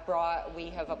have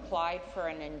applied for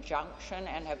an injunction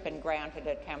and have been granted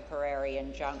a temporary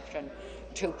injunction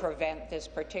to prevent this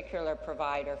particular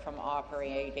provider from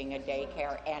operating a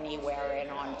daycare anywhere in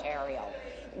Ontario.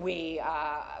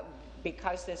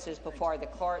 Because this is before the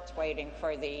courts waiting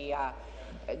for the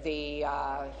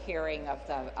hearing of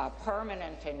the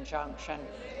permanent injunction,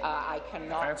 I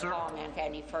cannot comment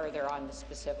any further on the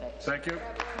specifics. Thank you.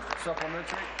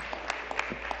 Supplementary.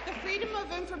 The Freedom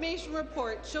of Information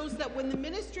report shows that when the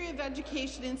Ministry of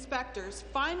Education inspectors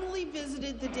finally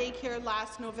visited the daycare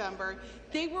last November,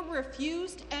 they were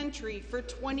refused entry for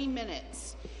 20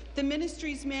 minutes. The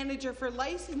ministry's manager for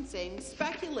licensing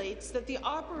speculates that the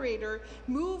operator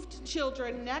moved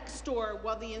children next door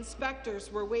while the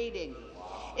inspectors were waiting.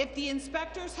 If the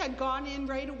inspectors had gone in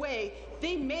right away,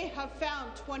 they may have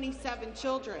found 27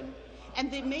 children.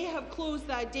 and they may have closed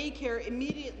that daycare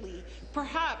immediately,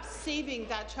 perhaps saving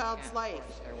that child's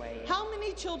life. How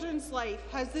many children's life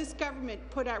has this government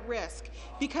put at risk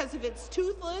because of its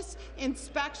toothless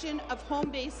inspection of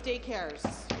home-based daycares?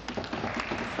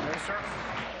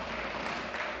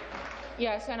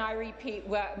 Yes, and I repeat,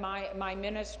 my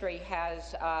ministry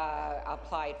has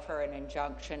applied for an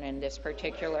injunction in this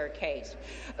particular case.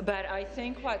 But I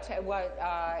think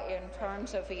in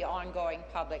terms of the ongoing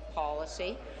public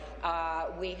policy,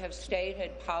 we have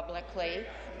stated publicly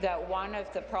that one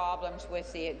of the problems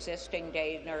with the existing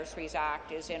Day Nurseries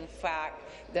Act is, in fact,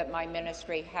 that my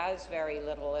ministry has very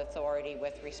little authority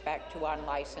with respect to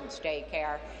unlicensed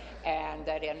daycare, and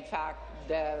that, in fact,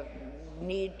 the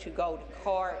need to go to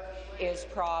court is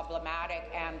problematic,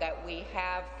 and that we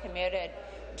have committed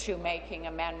to making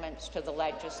amendments to the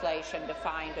legislation to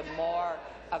find a more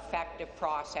effective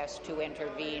process to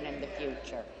intervene in the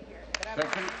future.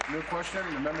 Thank you. New question,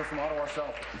 the member from Ottawa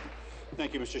South.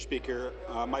 Thank you, Mr. Speaker.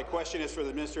 My question is for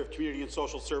the Minister of Community and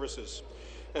Social Services.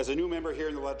 As a new member here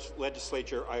in the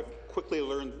legislature, I've quickly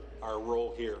learned our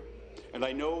role here, and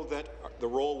I know that the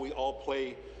role we all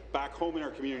play back home in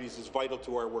our communities is vital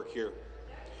to our work here.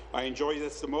 I enjoy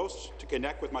this the most, to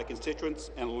connect with my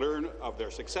constituents and learn of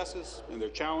their successes and their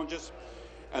challenges,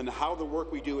 and how the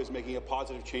work we do is making a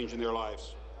positive change in their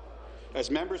lives. As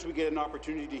members, we get an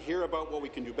opportunity to hear about what we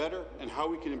can do better and how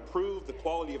we can improve the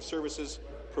quality of services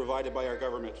provided by our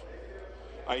government.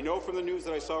 I know from the news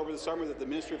that I saw over the summer that the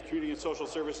Minister of Community and Social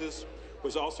Services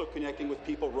was also connecting with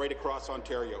people right across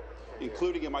Ontario,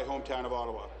 including in my hometown of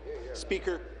Ottawa.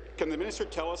 Speaker, can the Minister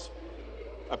tell us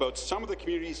about some of the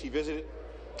communities he visited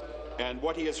and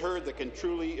what he has heard that can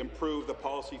truly improve the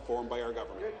policy formed by our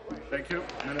government? Thank you.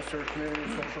 Minister of Community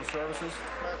and Social Services.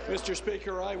 Mr.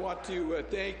 Speaker, I want to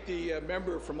thank the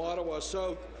member from Ottawa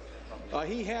South.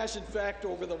 He has, in fact,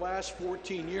 over the last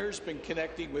 14 years been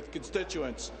connecting with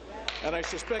constituents, and I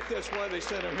suspect that's why they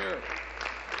sent him here.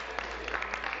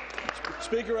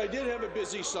 Speaker, I did have a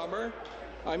busy summer.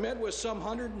 I met with some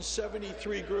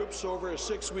 173 groups over a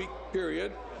 6-week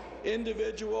period.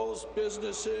 Individuals,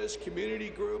 businesses, community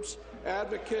groups,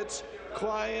 advocates,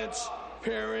 clients,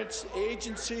 parents,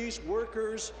 agencies,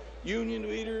 workers, union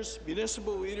leaders,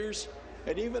 municipal leaders,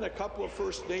 and even a couple of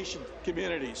First Nation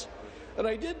communities. And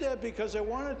I did that because I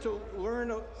wanted to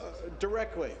learn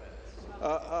directly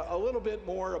a little bit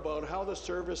more about how the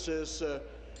services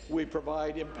we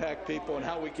provide impact people and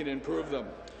how we can improve them.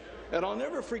 And I'll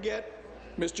never forget,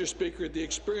 Mr. Speaker, the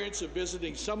experience of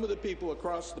visiting some of the people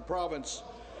across the province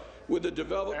with a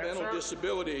developmental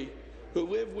disability who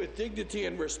live with dignity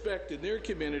and respect in their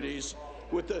communities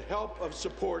with the help of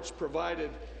supports provided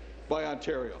by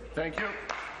Ontario. Thank you.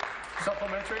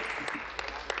 Supplementary.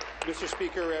 Mr.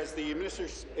 Speaker, as the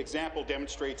Minister's example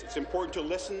demonstrates, it's important to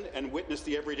listen and witness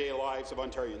the everyday lives of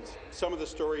Ontarians. Some of the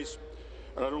stories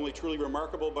are not only truly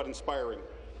remarkable but inspiring.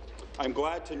 I'm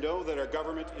glad to know that our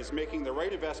government is making the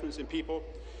right investments in people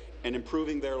and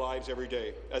improving their lives every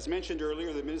day. As mentioned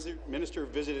earlier, the Minister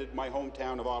visited my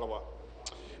hometown of Ottawa,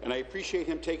 and I appreciate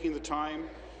him taking the time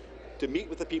to meet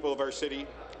with the people of our city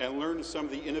and learn some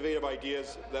of the innovative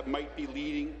ideas that might be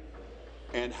leading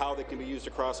and how they can be used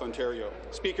across Ontario.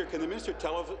 Speaker, can the Minister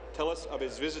tell us of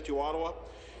his visit to Ottawa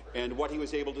and what he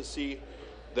was able to see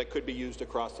that could be used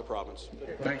across the province?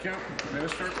 Thank you.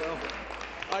 Minister. Well,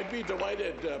 I'd be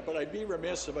delighted, but I'd be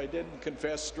remiss if I didn't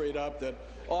confess straight up that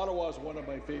Ottawa is one of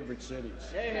my favorite cities.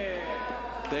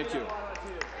 Thank you.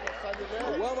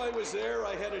 While I was there,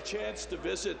 I had a chance to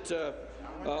visit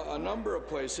a number of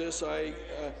places. I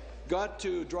got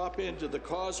to drop into the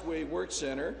Causeway Work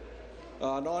Centre,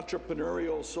 an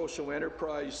entrepreneurial social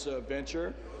enterprise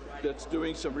venture that's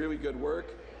doing some really good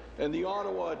work, and the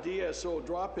Ottawa DSO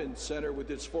Drop-In Centre with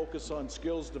its focus on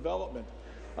skills development.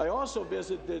 I also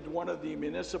visited one of the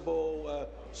municipal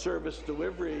service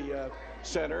delivery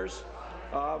centres.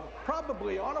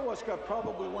 Ottawa's got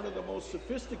probably one of the most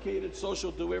sophisticated social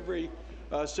delivery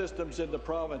systems in the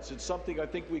province. It's something I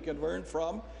think we can learn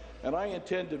from, and I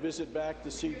intend to visit back to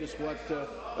see just what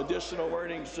additional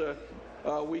learnings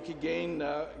we can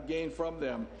gain from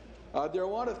them. There are a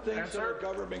lot of things that our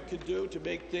government can do to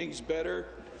make things better.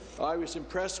 I was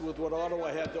impressed with what Ottawa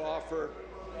had to offer,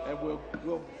 and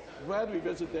we'll gladly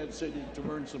visit that city to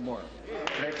learn some more.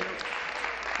 Thank you.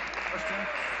 Question,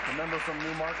 the member from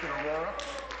Newmarket, Aurora.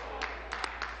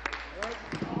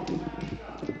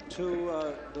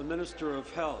 To the Minister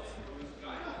of Health.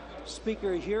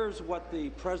 Speaker, here's what the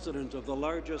president of the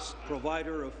largest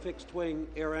provider of fixed-wing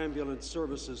air ambulance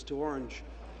services to Orange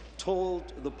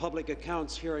told the Public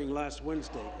Accounts hearing last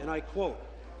Wednesday, and I quote,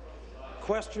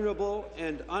 "Questionable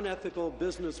and unethical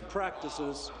business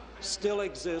practices still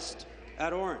exist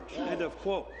at Orange." End of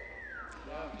quote.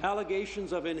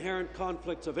 Allegations of inherent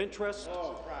conflicts of interest,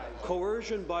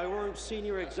 coercion by Orange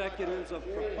senior executives of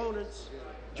proponents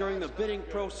during the bidding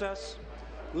process,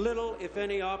 little, if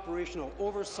any, operational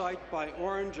oversight by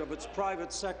Orange of its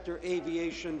private sector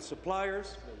aviation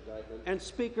suppliers, and,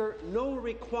 Speaker, no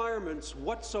requirements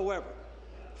whatsoever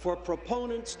for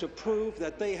proponents to prove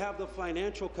that they have the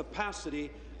financial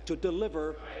capacity to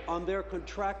deliver on their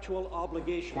contractual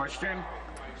obligations. Question.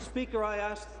 Speaker, I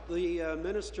ask the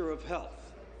Minister of Health,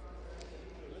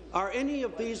 are any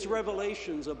of these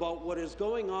revelations about what is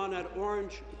going on at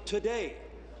Orange today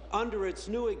under its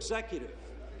new executive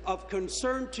of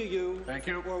concern to you? Thank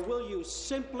you. Or will you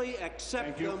simply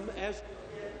accept them as...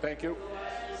 Thank you.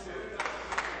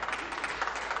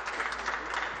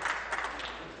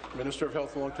 Minister of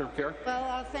Health and Long-Term Care.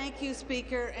 Well, thank you,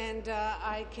 Speaker, and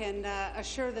I can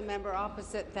assure the member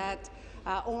opposite that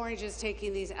Orange is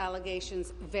taking these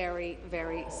allegations very,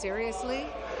 very seriously.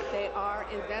 They are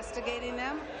investigating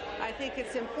them. I think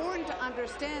it's important to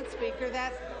understand, Speaker,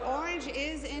 that Orange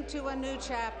is into a new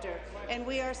chapter, and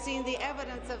we are seeing the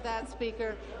evidence of that,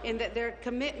 Speaker, in that their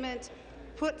commitment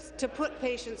to put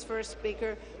patients first,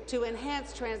 Speaker, to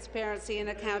enhance transparency and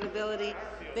accountability.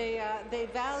 They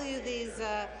value these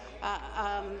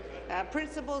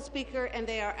principles, Speaker, and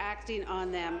they are acting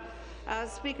on them.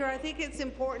 Speaker, I think it's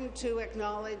important to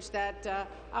acknowledge that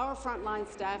our frontline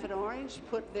staff at Orange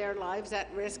put their lives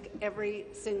at risk every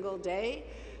single day,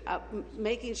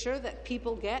 making sure that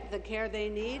people get the care they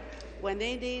need when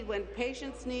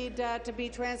patients need to be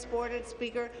transported.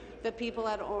 Speaker, the people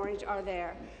at Orange are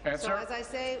there. Answer. So, as I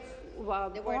say,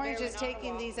 Orange is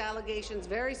taking these allegations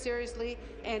very seriously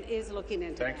and is looking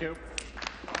into them. Thank you.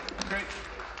 Great.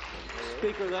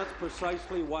 Speaker, that's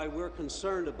precisely why we're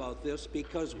concerned about this,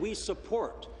 because we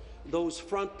support those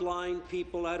frontline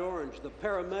people at Orange, the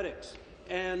paramedics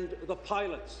and the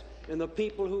pilots and the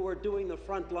people who are doing the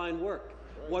frontline work.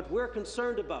 What we're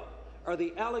concerned about are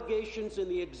the allegations in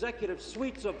the executive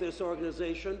suites of this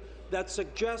organization that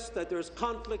suggest that there's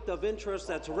conflict of interest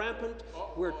that's rampant.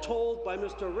 We're told by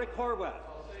Mr. Rick Horwath,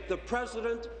 the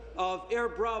president of Air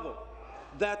Bravo,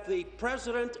 that the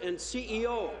president and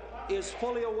CEO is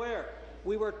fully aware.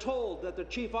 We were told that the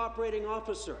chief operating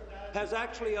officer has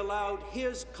actually allowed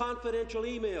his confidential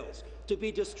emails to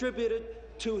be distributed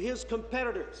to his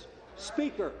competitors.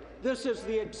 Speaker, this is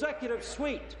the executive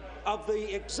suite of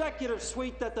the executive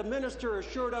suite that the minister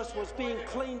assured us was being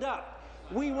cleaned up.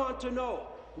 We want to know,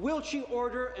 will she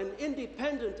order an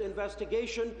independent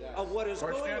investigation of what is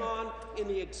going on in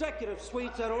the executive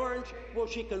suites at Orange? Will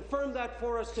she confirm that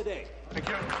for us today? Thank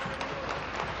you.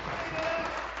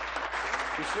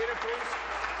 Be seated, please.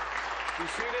 Be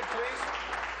seated, please.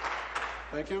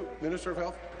 Thank you. Minister of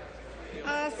Health.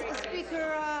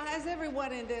 Speaker, as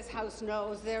everyone in this House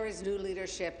knows, there is new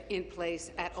leadership in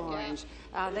place at Orange.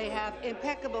 They have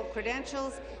impeccable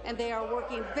credentials, and they are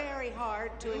working very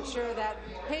hard to ensure that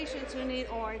patients who need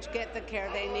Orange get the care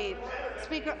they need.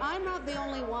 Speaker, I'm not the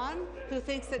only one who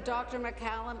thinks that Dr.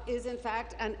 McCallum is, in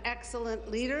fact, an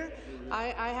excellent leader.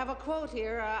 I have a quote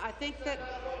here. I think that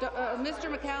Mr.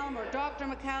 McCallum, or Dr.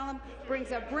 McCallum,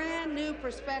 brings a brand new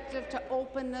perspective to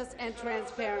openness and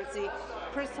transparency.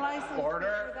 Precisely.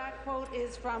 Order. That quote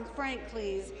is from Frank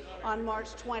Cleese on March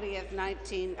 20th,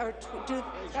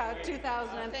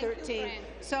 2013.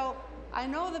 So I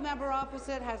know the member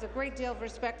opposite has a great deal of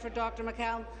respect for Dr.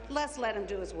 McCallum. Let's let him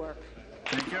do his work.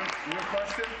 Thank you. Your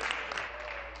question?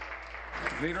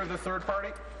 Leader of the third party.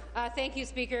 Thank you,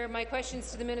 Speaker. My question is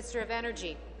to the Minister of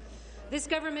Energy. This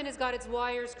government has got its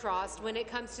wires crossed when it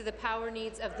comes to the power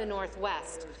needs of the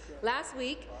Northwest. Last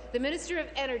week, the Minister of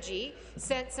Energy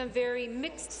sent some very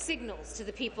mixed signals to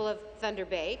the people of Thunder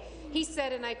Bay. He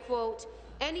said, and I quote,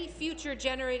 "Any future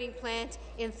generating plant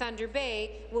in Thunder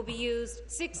Bay will be used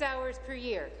 6 hours per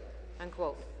year,"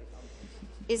 unquote.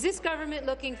 Is this government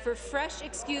looking for fresh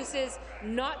excuses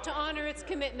not to honour its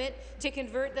commitment to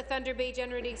convert the Thunder Bay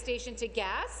generating station to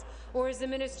gas, or is the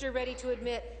minister ready to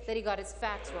admit that he got his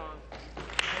facts wrong?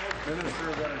 Minister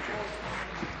of Energy.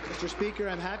 Mr. Speaker,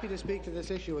 I'm happy to speak to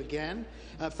this issue again.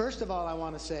 First of all, I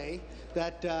want to say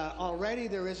that already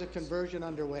there is a conversion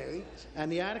underway,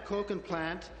 and the Atikokan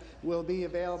plant will be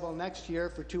available next year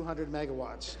for 200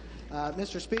 megawatts.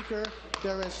 Mr. Speaker,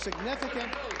 there is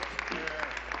significant...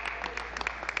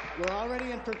 We're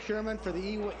already in procurement for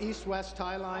the east-west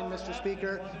tie line, Mr.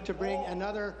 Speaker, to bring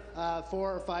another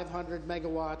 400 or 500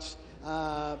 megawatts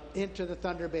into the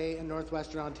Thunder Bay and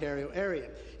northwestern Ontario area.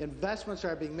 Investments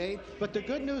are being made, but the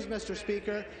good news, Mr.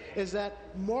 Speaker, is that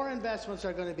more investments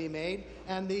are going to be made,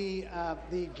 and the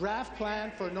draft plan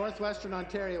for northwestern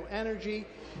Ontario energy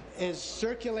is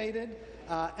circulated.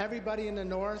 Everybody in the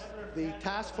north, the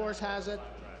task force has it,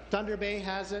 Thunder Bay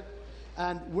has it,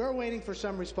 and we're waiting for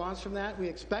some response from that. We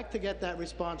expect to get that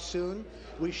response soon.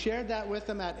 We shared that with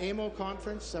them at AMO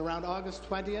conference around August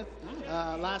 20th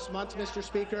last month, Mr.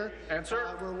 Speaker.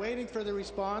 Answer. We're waiting for the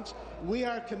response. We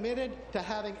are committed to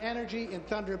having energy in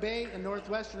Thunder Bay and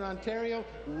northwestern Ontario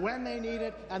when they need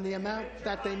it and the amount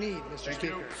that they need, Mr.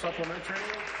 Speaker. You. Supplementary.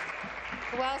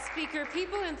 Well, Speaker,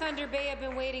 people in Thunder Bay have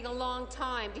been waiting a long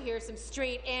time to hear some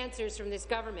straight answers from this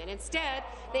government. Instead,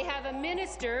 they have a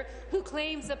minister who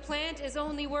claims the plant is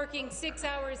only working 6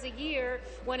 hours a year,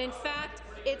 when in fact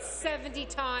it's 70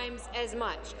 times as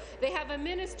much. They have a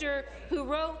minister who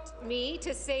wrote me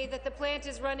to say that the plant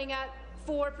is running at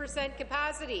 4%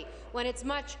 capacity, when it's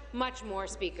much, much more,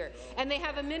 Speaker. And they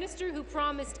have a minister who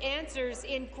promised answers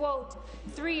in, quote,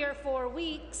 3 or 4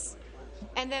 weeks,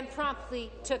 and then promptly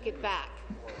took it back.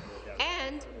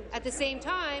 And at the same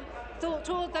time,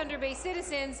 told Thunder Bay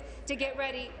citizens to get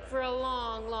ready for a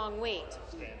long, long wait.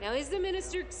 Now, is the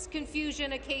minister's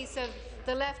confusion a case of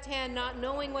the left hand not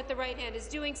knowing what the right hand is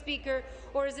doing, Speaker,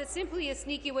 or is it simply a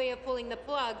sneaky way of pulling the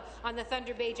plug on the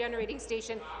Thunder Bay generating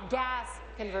station gas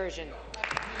conversion?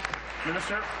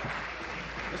 Minister.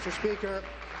 Mr. Speaker,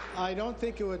 I don't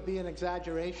think it would be an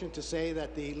exaggeration to say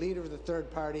that the leader of the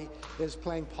third party is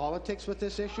playing politics with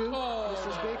this issue,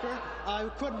 Mr. Speaker. I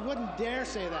wouldn't dare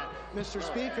say that. Mr.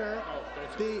 Speaker,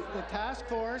 the task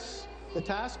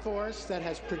force that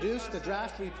has produced the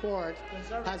draft report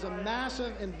has a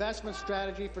massive investment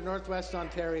strategy for Northwest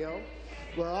Ontario.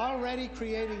 We're already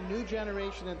creating new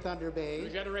generation in Thunder Bay.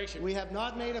 We have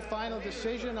not made a final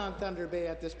decision on Thunder Bay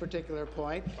at this particular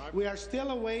point. We are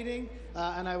still awaiting,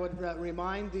 and I would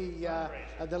remind the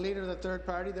leader of the third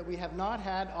party that we have not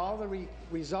had all the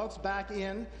results back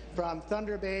in from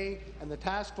Thunder Bay and the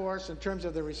task force in terms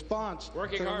of the response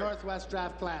to the Northwest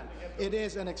Draft Plan. It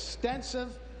is an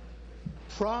extensive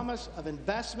promise of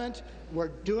investment. We're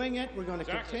doing it. We're going to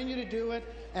continue to do it.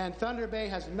 And Thunder Bay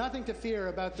has nothing to fear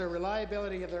about the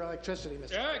reliability of their electricity,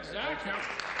 Mr. Yeah, exactly.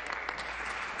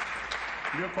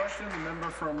 Your question, the member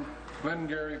from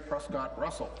Glengarry, Prescott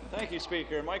Russell. Thank you,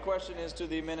 Speaker. My question is to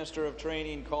the Minister of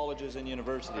Training, Colleges and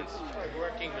Universities.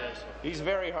 Hard-working minister. He's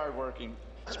very hard-working.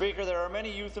 Speaker, there are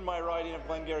many youth in my riding of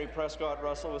Glengarry, Prescott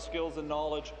Russell with skills and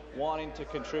knowledge wanting to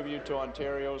contribute to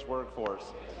Ontario's workforce.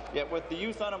 Yet with the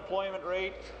youth unemployment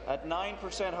rate at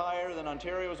 9% higher than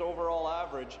Ontario's overall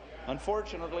average,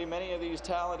 unfortunately many of these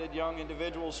talented young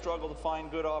individuals struggle to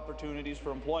find good opportunities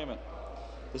for employment.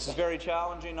 This is very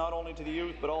challenging not only to the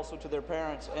youth but also to their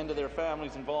parents and to their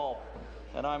families involved.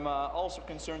 And I'm also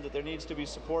concerned that there needs to be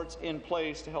supports in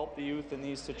place to help the youth in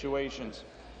these situations.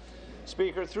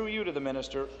 Speaker, through you to the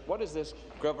Minister, what is this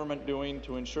government doing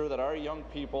to ensure that our young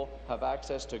people have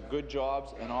access to good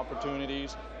jobs and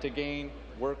opportunities to gain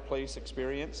workplace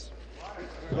experience?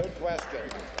 Good question.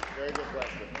 Very good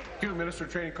question. Thank you, Minister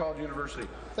of Training, College, University.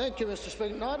 Thank you, Mr.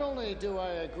 Speaker. Not only do I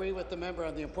agree with the member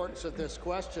on the importance of this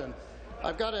question,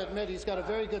 I've got to admit he's got a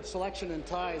very good selection in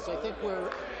ties. I think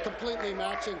we're completely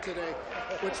matching today,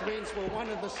 which means we're one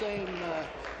and the same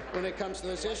when it comes to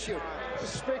this issue.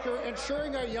 Mr. Speaker,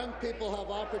 ensuring our young people have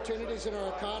opportunities in our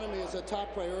economy is a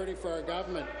top priority for our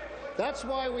government. That's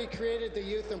why we created the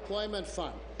Youth Employment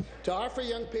Fund, to offer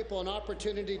young people an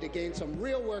opportunity to gain some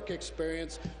real work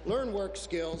experience, learn work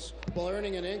skills while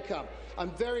earning an income.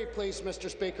 I'm very pleased, Mr.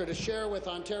 Speaker, to share with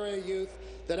Ontario youth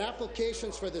that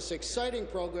applications for this exciting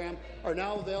program are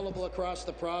now available across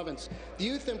the province. The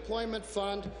Youth Employment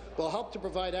Fund will help to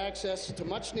provide access to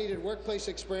much-needed workplace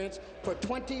experience for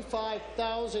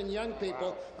 25,000 young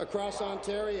people across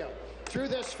Ontario. Through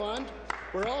this fund,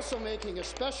 we're also making a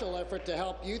special effort to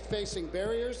help youth facing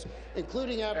barriers,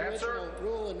 including Aboriginal,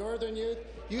 rural and northern youth,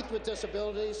 youth with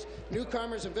disabilities,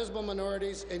 newcomers and visible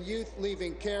minorities, and youth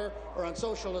leaving care or on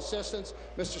social assistance.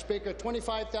 Mr. Speaker,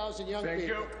 25,000 young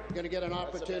people are going to get an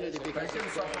opportunity because of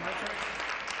this.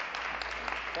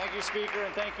 Thank you, Speaker,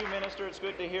 and thank you, Minister. It's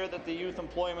good to hear that the Youth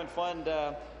Employment Fund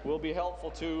will be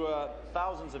helpful to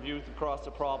thousands of youth across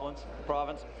the province.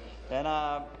 And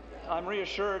I'm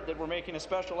reassured that we're making a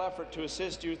special effort to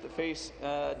assist youth that face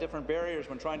different barriers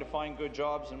when trying to find good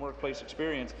jobs and workplace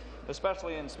experience,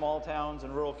 especially in small towns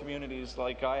and rural communities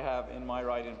like I have in my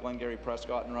riding of Glengarry,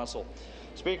 Prescott and Russell.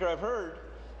 Speaker, I've heard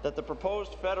that the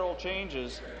proposed federal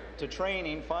changes to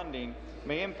training funding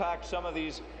may impact some of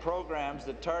these programs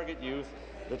that target youth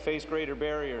that face greater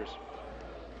barriers.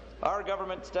 As our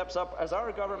government steps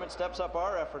up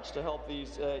our efforts to help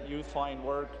these youth find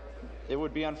work, it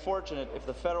would be unfortunate if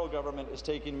the federal government is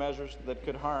taking measures that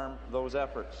could harm those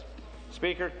efforts.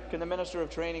 Speaker, can the Minister of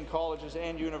Training, Colleges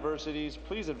and Universities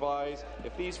please advise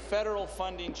if these federal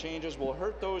funding changes will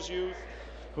hurt those youth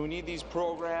who need these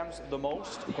programs the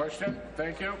most? Question.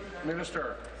 Thank you.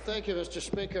 Minister. Thank you, Mr.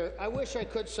 Speaker. I wish I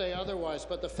could say otherwise,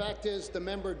 but the fact is the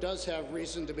member does have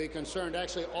reason to be concerned.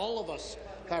 Actually, all of us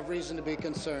have reason to be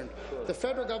concerned. The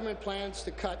federal government plans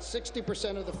to cut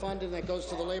 60% of the funding that goes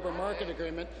to the labour market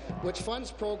agreement, which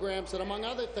funds programs that, among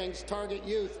other things, target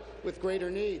youth with greater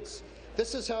needs.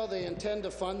 This is how they intend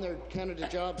to fund their Canada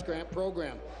Jobs Grant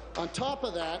program. On top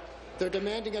of that, they're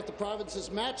demanding that the provinces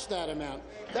match that amount.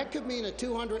 That could mean a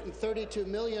 $232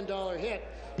 million hit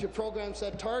to programs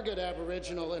that target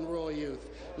Aboriginal and rural youth,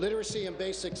 literacy and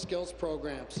basic skills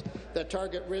programs that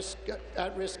target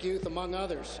at-risk youth, among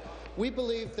others. We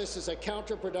believe this is a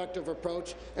counterproductive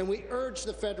approach, and we urge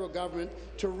the federal government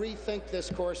to rethink this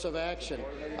course of action.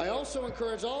 I also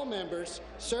encourage all members,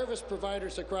 service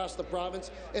providers across the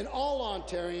province, and all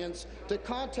Ontarians to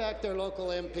contact their local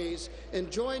MPs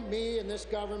and join me and this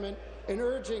government in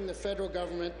urging the federal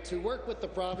government to work with the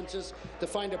provinces to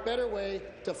find a better way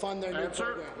to fund their new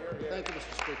program. Thank you,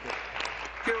 Mr. Speaker.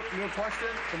 New question,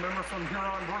 the member from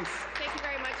Huron-Bruce. Thank you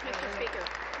very much, Mr. Speaker.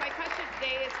 My question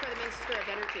today is for the Minister of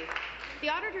Energy. The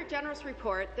Auditor General's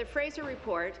report, the Fraser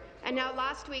report, and now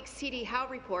last week's C.D. Howe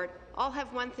report all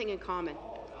have one thing in common,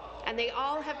 and they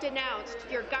all have denounced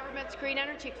your government's green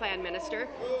energy plan, Minister.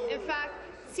 In fact,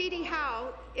 C.D.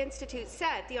 Howe Institute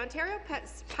said the Ontario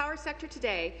power sector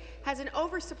today has an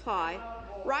oversupply,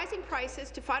 rising prices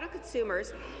to final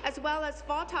consumers, as well as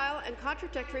volatile and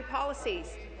contradictory policies.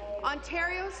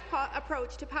 Ontario's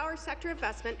approach to power sector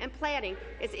investment and planning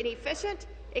is inefficient,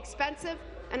 expensive,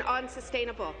 and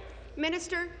unsustainable.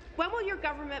 Minister, when will your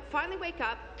government finally wake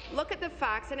up, look at the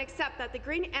facts, and accept that the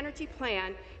Green Energy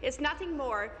Plan is nothing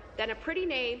more than a pretty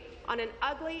name on an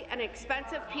ugly and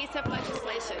expensive piece of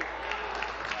legislation?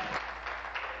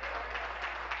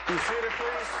 Be seated,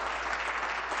 please.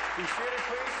 Be seated,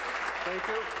 please. Thank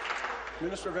you.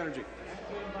 Minister of Energy.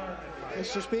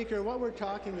 Mr. Speaker, what we're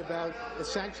talking about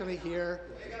essentially here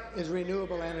is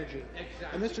renewable energy.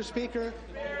 And Mr. Speaker,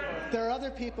 there are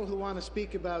other people who want to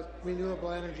speak about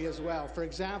renewable energy as well. For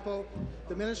example,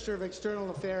 the Minister of External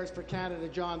Affairs for Canada,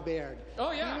 John Baird.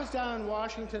 Oh, yeah. He was down in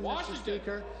Washington, Mr.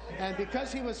 Speaker, and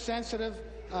because he was sensitive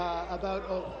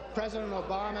about President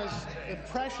Obama's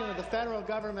impression of the federal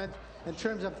government in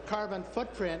terms of carbon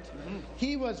footprint,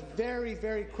 he was very,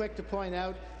 very quick to point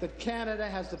out that Canada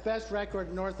has the best record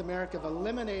in North America of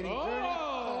eliminating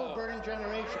coal-burning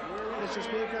generation, Mr.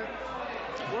 Speaker.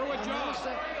 We're with John.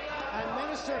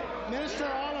 Minister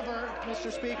Oliver,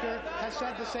 Mr. Speaker, has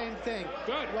said the same thing.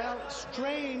 Good. Well,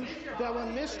 strange that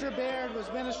when Mr. Baird was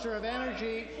Minister of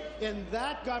Energy in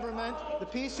that government, the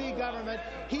PC government,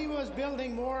 he was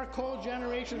building more coal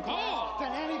generation plants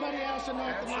than anybody else in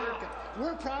North America.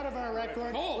 We're proud of our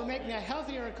record. We're making a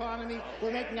healthier economy.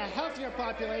 We're making a healthier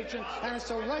population, and it's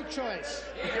the right choice.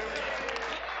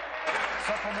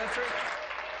 Supplementary.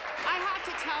 I have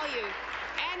to tell you,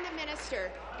 and the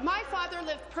minister, my father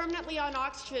lived permanently on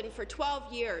oxygen for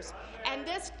 12 years, and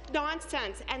this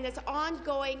nonsense and this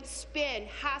ongoing spin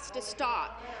has to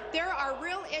stop. There are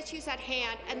real issues at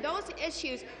hand, and those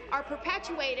issues are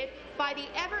perpetuated by the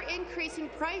ever-increasing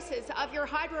prices of your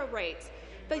hydro rates.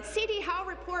 The C.D. Howe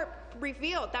report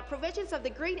revealed that provisions of the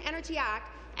Green Energy Act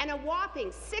and a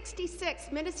whopping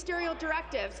 66 ministerial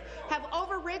directives have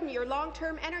overridden your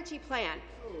long-term energy plan,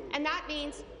 and that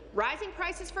means rising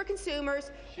prices for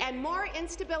consumers and more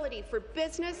instability for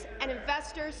business and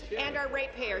investors and our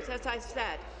ratepayers, as I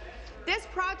said. This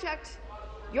project,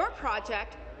 your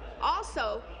project,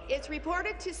 also is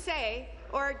reported to say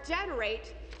or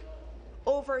generate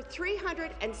over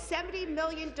 $370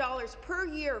 million per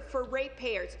year for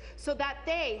ratepayers so that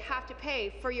they have to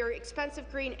pay for your expensive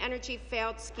green energy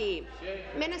failed scheme.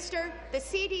 Minister, the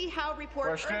C.D. Howe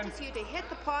report urges you to hit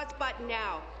the pause button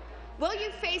now. Will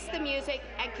you face the music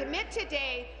and commit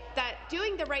today that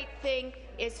doing the right thing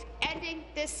is ending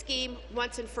this scheme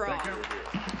once and for all?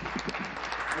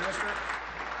 Minister.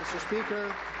 Mr.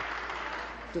 Speaker,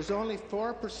 there's only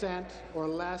 4% or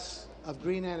less of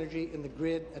green energy in the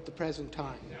grid at the present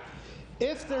time.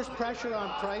 If there's pressure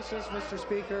on prices, Mr.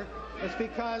 Speaker, it's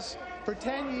because for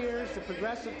 10 years the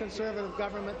Progressive Conservative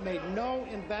government made no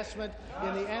investment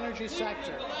in the energy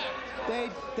sector.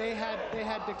 They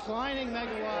had declining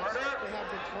megawatts, they had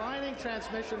declining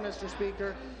transmission, Mr.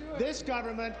 Speaker. This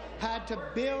government had to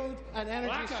build an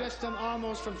energy system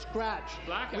almost from scratch.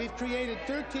 We've created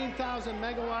 13,000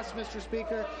 megawatts, Mr.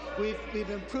 Speaker. We've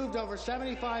improved over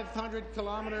 7,500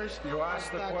 kilometres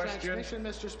of transmission,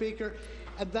 Mr. Speaker.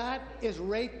 And that is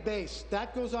rate-based.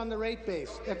 That goes on the rate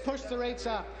base. It pushed the rates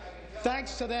up.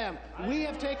 Thanks to them, we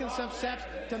have taken some steps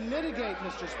to mitigate,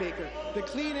 Mr. Speaker. The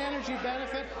clean energy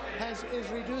benefit is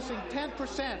reducing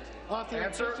 10% off the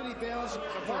electricity bills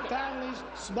for families,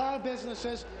 small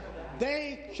businesses.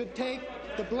 They should take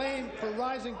the blame for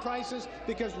rising prices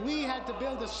because we had to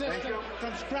build a system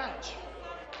from scratch.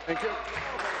 Thank you.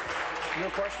 No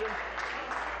question.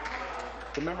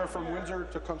 The member from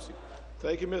Windsor-Tecumseh.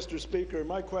 Thank you, Mr. Speaker.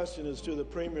 My question is to the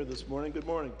Premier this morning. Good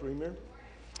morning, Premier.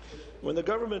 When the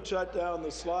government shut down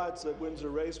the slots at Windsor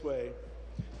Raceway,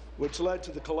 which led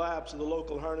to the collapse of the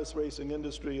local harness racing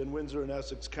industry in Windsor and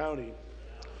Essex County,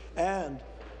 and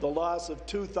the loss of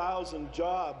 2,000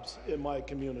 jobs in my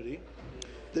community,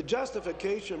 the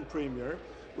justification, Premier,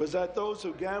 was that those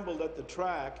who gambled at the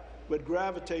track would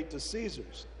gravitate to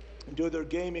Caesars and do their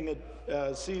gaming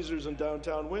at Caesars in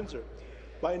downtown Windsor.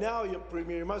 By now,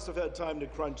 Premier, you must have had time to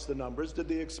crunch the numbers. Did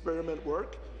the experiment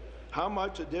work? How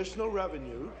much additional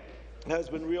revenue has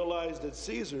been realized at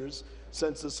Caesars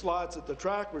since the slots at the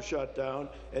track were shut down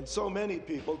and so many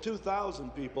people, 2,000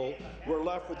 people, were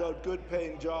left without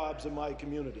good-paying jobs in my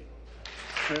community?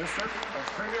 Minister,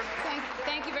 Premier.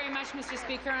 Thank you very much, Mr.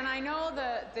 Speaker. And I know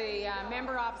the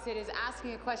member opposite is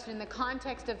asking a question in the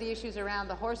context of the issues around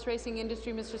the horse racing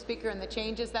industry, Mr. Speaker, and the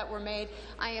changes that were made.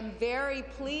 I am very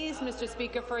pleased, Mr.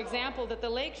 Speaker, for example, that the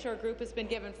Lakeshore Group has been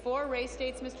given 4 race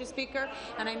dates, Mr. Speaker,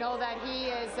 and I know that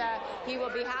he will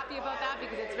be happy about that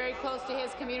because it's very close to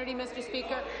his community, Mr.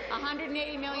 Speaker.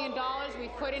 $180 million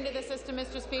we've put into the system,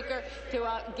 Mr. Speaker, to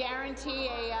guarantee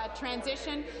a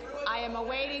transition. I am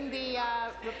awaiting the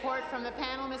report from the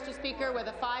panel, Mr. Speaker, with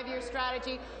a 5-year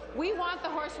strategy. We want the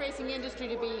horse racing industry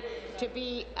to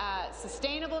be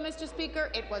sustainable, Mr. Speaker.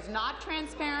 It was not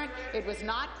transparent. It was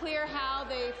not clear how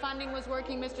the funding was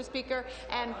working, Mr. Speaker,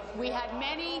 and we had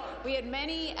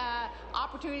many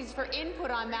opportunities for input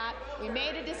on that. We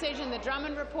made a decision. The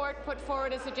Drummond report put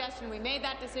forward a suggestion. We made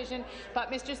that decision.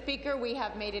 But, Mr. Speaker, we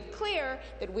have made it clear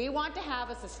that we want to have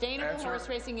a sustainable horse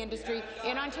racing industry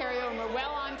in Ontario, and we're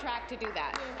well on track to do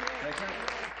that. Thank you.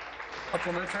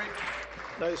 Supplementary.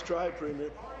 Nice try, Premier.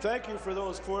 Thank you for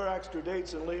those 4 extra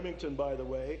dates in Leamington, by the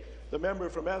way. The member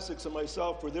from Essex and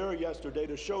myself were there yesterday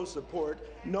to show support.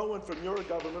 No one from your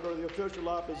government or the official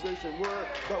opposition were,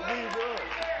 but we were.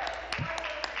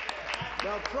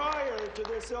 Now, prior to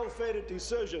this ill-fated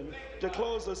decision to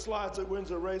close the slots at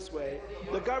Windsor Raceway,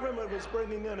 the government was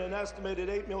bringing in an estimated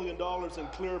 $8 million in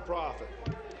clear profit.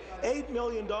 $8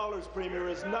 million, Premier,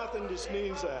 is nothing to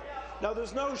sneeze at. Now,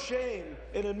 there's no shame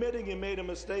in admitting you made a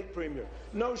mistake, Premier.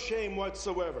 No shame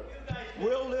whatsoever.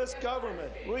 Will this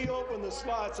government reopen the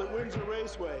slots at Windsor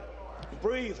Raceway,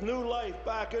 breathe new life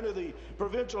back into the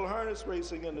provincial harness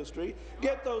racing industry,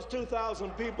 get those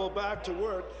 2,000 people back to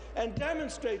work, and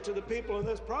demonstrate to the people in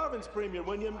this province, Premier,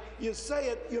 when you say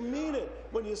it, you mean it.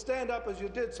 When you stand up, as you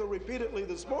did so repeatedly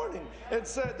this morning, and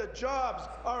said that jobs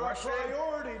are a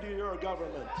priority to your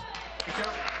government.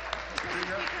 Mr.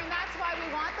 Speaker, and that's why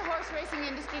we want the horse racing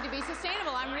industry to be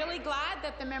sustainable. I'm really glad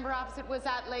that the member opposite was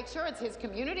at Lakeshore. It's his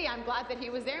community. I'm glad that he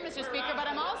was there, Mr. Speaker, but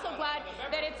I'm also glad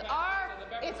that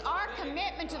it's our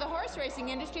commitment to the horse racing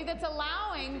industry that's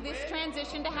allowing this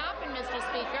transition to happen, Mr.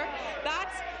 Speaker.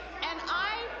 And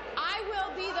I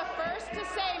will be the first to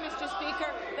say, Mr.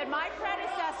 Speaker, that my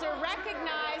predecessor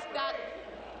recognized that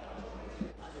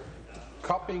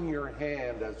Cupping your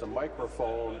hand as a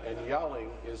microphone and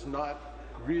yelling is not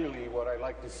really what I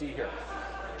like to see here.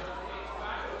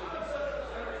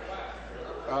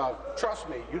 Trust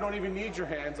me, you don't even need your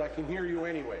hands. I can hear you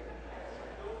anyway.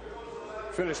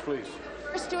 Finish, please.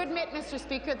 First to admit, Mr.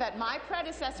 Speaker, that my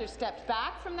predecessor stepped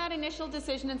back from that initial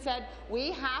decision and said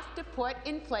we have to put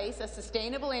in place a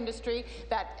sustainable industry,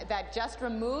 that just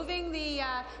removing the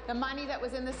money that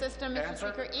was in the system, Mr.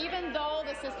 Speaker, even though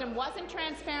the system wasn't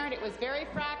transparent, it was very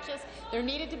fractious, there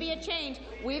needed to be a change.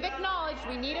 We've acknowledged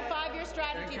we need a 5-year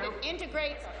strategy that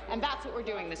integrates, and that's what we're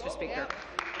doing, Mr. Speaker.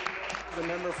 The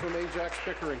member from Ajax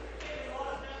Pickering.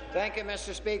 Thank you,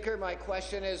 Mr. Speaker. My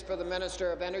question is for the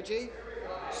Minister of Energy.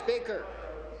 Speaker,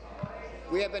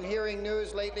 we have been hearing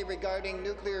news lately regarding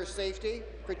nuclear safety,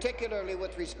 particularly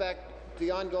with respect to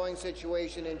the ongoing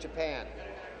situation in Japan.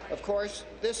 Of course,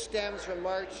 this stems from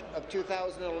March of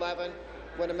 2011,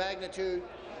 when a magnitude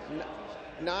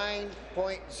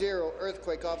 9.0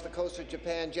 earthquake off the coast of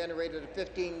Japan generated a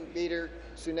 15-meter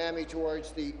tsunami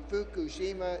towards the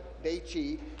Fukushima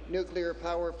Daiichi nuclear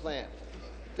power plant.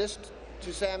 This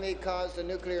tsunami caused a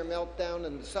nuclear meltdown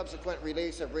and the subsequent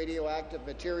release of radioactive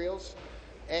materials,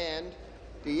 and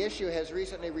the issue has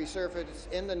recently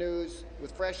resurfaced in the news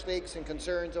with fresh leaks and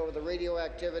concerns over the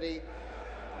radioactivity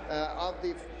of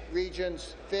the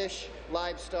region's fish,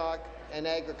 livestock, and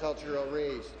agricultural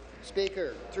raised.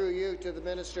 Speaker, through you to the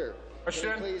Minister. Can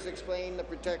you please explain the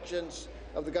protections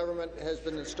of the government has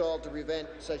been installed to prevent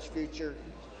such future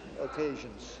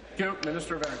occasions? Thank you.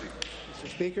 Minister of Energy. Mr.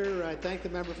 Speaker, I thank the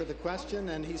member for the question,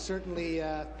 and he certainly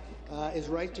is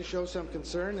right to show some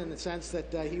concern in the sense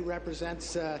that he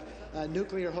represents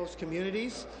nuclear host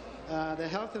communities. The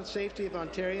health and safety of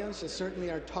Ontarians is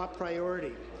certainly our top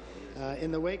priority.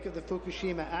 In the wake of the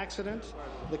Fukushima accident,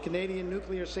 the Canadian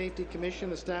Nuclear Safety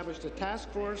Commission established a task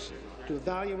force to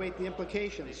evaluate the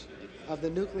implications of the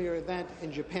nuclear event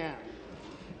in Japan.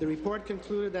 The report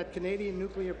concluded that Canadian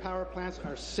nuclear power plants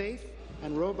are safe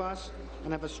and robust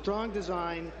and have a strong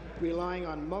design relying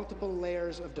on multiple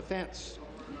layers of defense.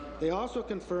 They also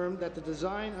confirmed that the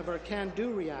design of our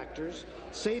CANDU reactors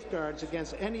safeguards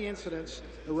against any incidents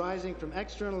arising from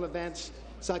external events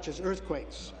such as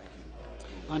earthquakes.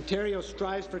 Ontario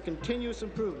strives for continuous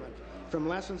improvement from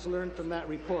lessons learned from that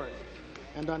report,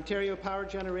 and Ontario Power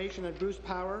Generation and Bruce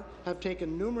Power have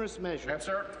taken numerous measures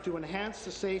to enhance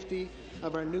the safety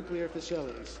of our nuclear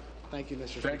facilities. Thank you, Mr.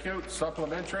 Speaker. Thank you.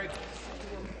 Supplementary.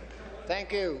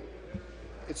 Thank you.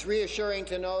 It's reassuring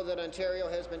to know that Ontario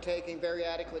has been taking very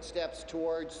adequate steps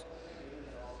towards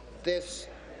this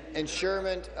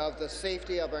ensurement of the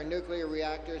safety of our nuclear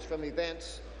reactors from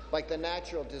events like the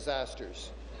natural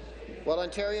disasters. While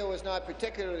Ontario is not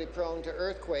particularly prone to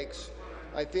earthquakes,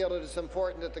 I feel it is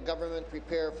important that the government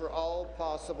prepare for all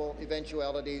possible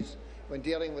eventualities when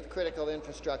dealing with critical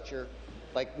infrastructure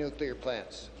like nuclear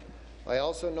plants. I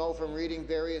also know from reading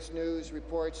various news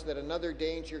reports that another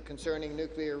danger concerning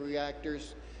nuclear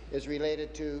reactors is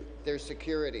related to their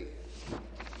security.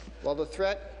 While the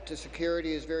threat to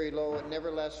security is very low, it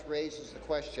nevertheless raises the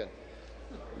question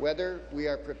whether we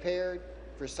are prepared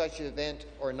for such an event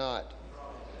or not.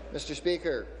 Mr.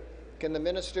 Speaker, can the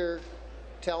minister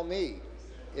tell me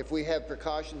if we have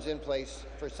precautions in place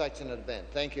for such an event?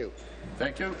 Thank you.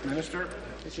 Thank you. Minister.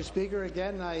 Mr. Speaker,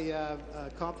 again, I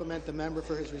compliment the member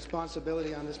for his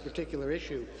responsibility on this particular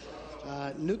issue.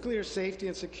 Nuclear safety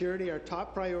and security are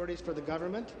top priorities for the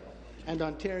government and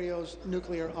Ontario's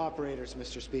nuclear operators,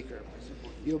 Mr. Speaker.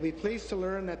 You'll be pleased to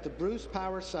learn that the Bruce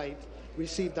Power site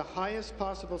received the highest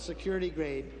possible security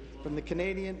grade from the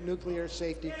Canadian Nuclear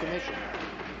Safety Commission.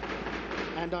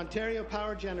 And Ontario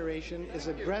Power Generation is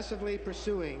aggressively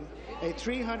pursuing a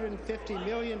 $350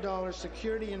 million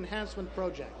security enhancement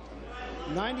project.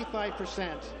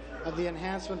 95% of the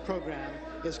enhancement program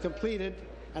is completed,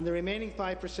 and the remaining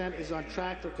 5% is on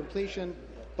track for completion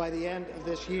by the end of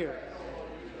this year.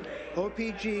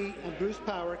 OPG and Bruce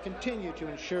Power continue to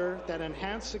ensure that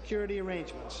enhanced security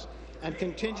arrangements and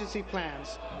contingency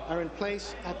plans are in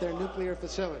place at their nuclear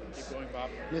facilities.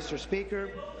 Mr.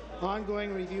 Speaker,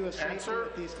 ongoing review of safety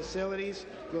at these facilities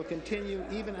will continue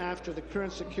even after the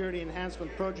current security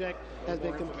enhancement project has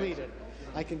been completed.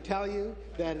 I can tell you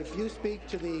that if you speak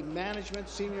to the management,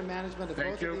 senior management of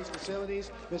both of these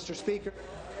facilities, Mr. Speaker.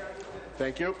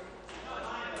 Thank you.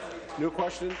 New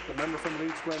question, the member from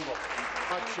Leeds Grenville.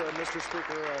 Mr.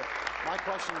 Speaker. My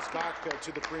question is back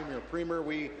to the Premier. Premier,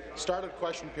 we started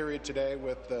question period today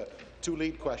with two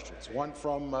lead questions, one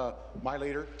from my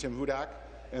leader, Tim Hudak,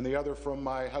 and the other from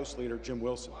my House Leader, Jim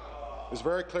Wilson. It's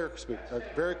very clear,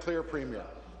 Premier.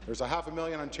 There's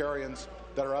 500,000 Ontarians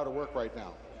that are out of work right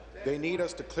now. They need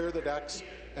us to clear the decks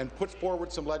and put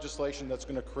forward some legislation that's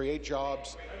going to create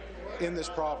jobs in this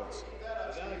province.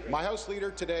 My House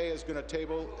Leader today is going to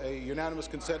table a unanimous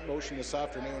consent motion this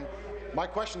afternoon. My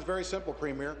question is very simple,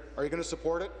 Premier. Are you going to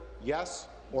support it? Yes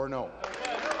or no?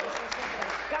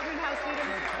 Government House Leader.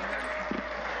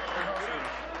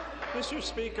 Mr.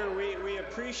 Speaker, we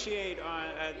appreciate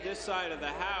at this side of the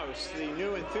House the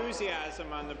new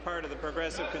enthusiasm on the part of the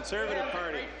Progressive Conservative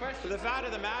Party. But the fact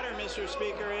of the matter, Mr.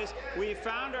 Speaker, is we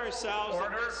found ourselves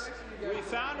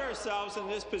in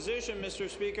this position, Mr.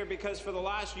 Speaker, because for the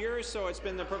last year or so it's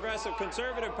been the Progressive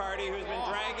Conservative Party who's been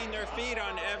dragging their feet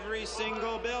on every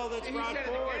single bill that's brought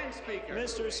forward.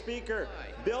 Mr. Speaker,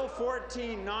 Bill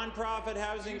 14, non-profit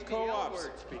housing co-ops.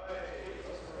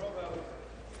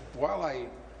 While I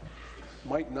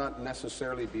might not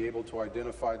necessarily be able to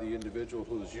identify the individual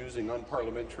who is using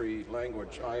unparliamentary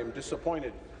language, I am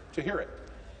disappointed to hear it.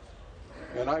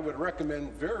 And I would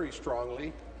recommend very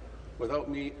strongly, without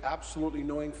me absolutely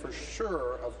knowing for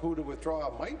sure of who to withdraw,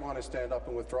 might want to stand up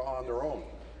and withdraw on their own.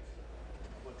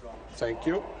 Thank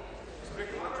you.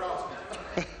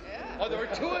 Oh, there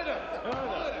were two of them.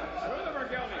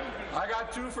 I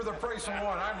got two for the price of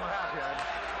one. I'm happy.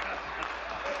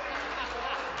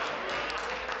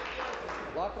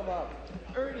 Lock them up.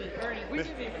 Ernie, we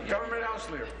didn't even... Government House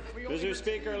Leader. Mr.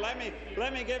 Speaker, let me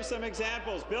give some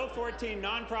examples. Bill 14,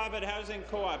 nonprofit housing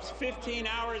co-ops, 15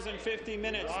 hours and 50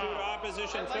 minutes due to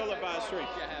opposition filibustering.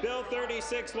 Bill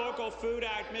 36, Local Food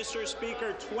Act, Mr.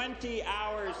 Speaker, 20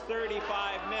 hours,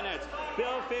 35 minutes.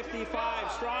 Bill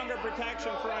 55, stronger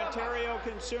protection for Ontario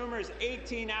consumers,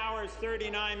 18 hours,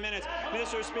 39 minutes.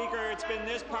 Mr. Speaker, it's been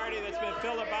this party that's been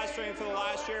filibustering for the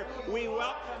last year. We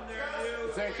welcome their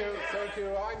views. Thank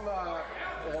you. I'm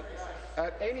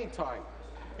at any time,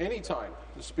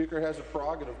 the Speaker has a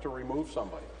prerogative to remove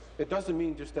somebody. It doesn't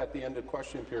mean just at the end of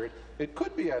question period. It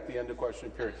could be at the end of question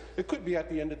period. It could be at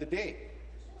the end of the day.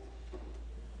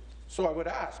 So I would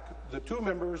ask the two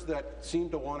members that seem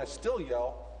to want to still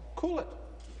yell, cool it.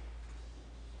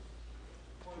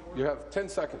 You have 10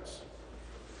 seconds.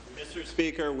 Mr.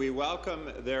 Speaker, we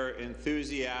welcome their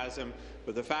enthusiasm,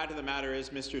 but the fact of the matter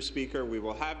is, Mr. Speaker, we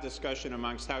will have discussion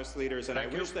amongst House leaders, and I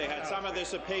wish they had some of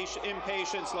this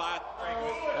impatience last.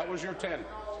 That was your 10.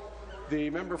 The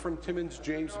member from Timmins,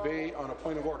 James Bay, on a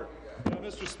point of order.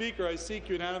 Mr. Speaker, I seek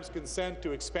unanimous consent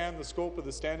to expand the scope of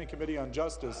the Standing Committee on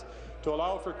Justice to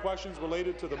allow for questions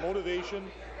related to the motivation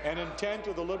and intent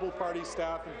of the Liberal Party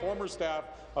staff and former staff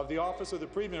of the Office of the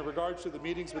Premier in regards to the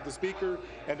meetings with the Speaker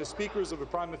and the Speakers of a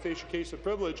prima facie case of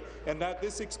privilege, and that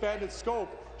this expanded scope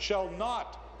shall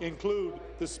not include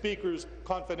the Speaker's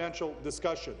confidential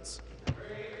discussions.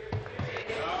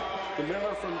 The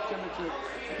member from Timmins,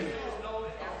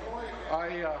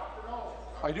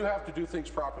 I do have to do things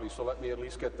properly, so let me at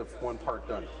least get the one part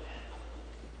done.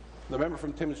 The member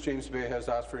from Timmins, James Bay, has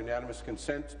asked for unanimous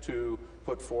consent to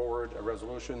put forward a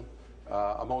resolution,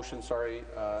 a motion, sorry.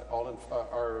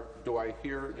 Do I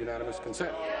hear unanimous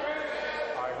consent?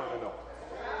 I heard a no.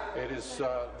 It is,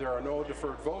 there are no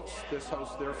deferred votes. This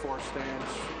House therefore stands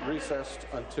recessed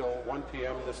until 1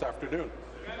 p.m. this afternoon.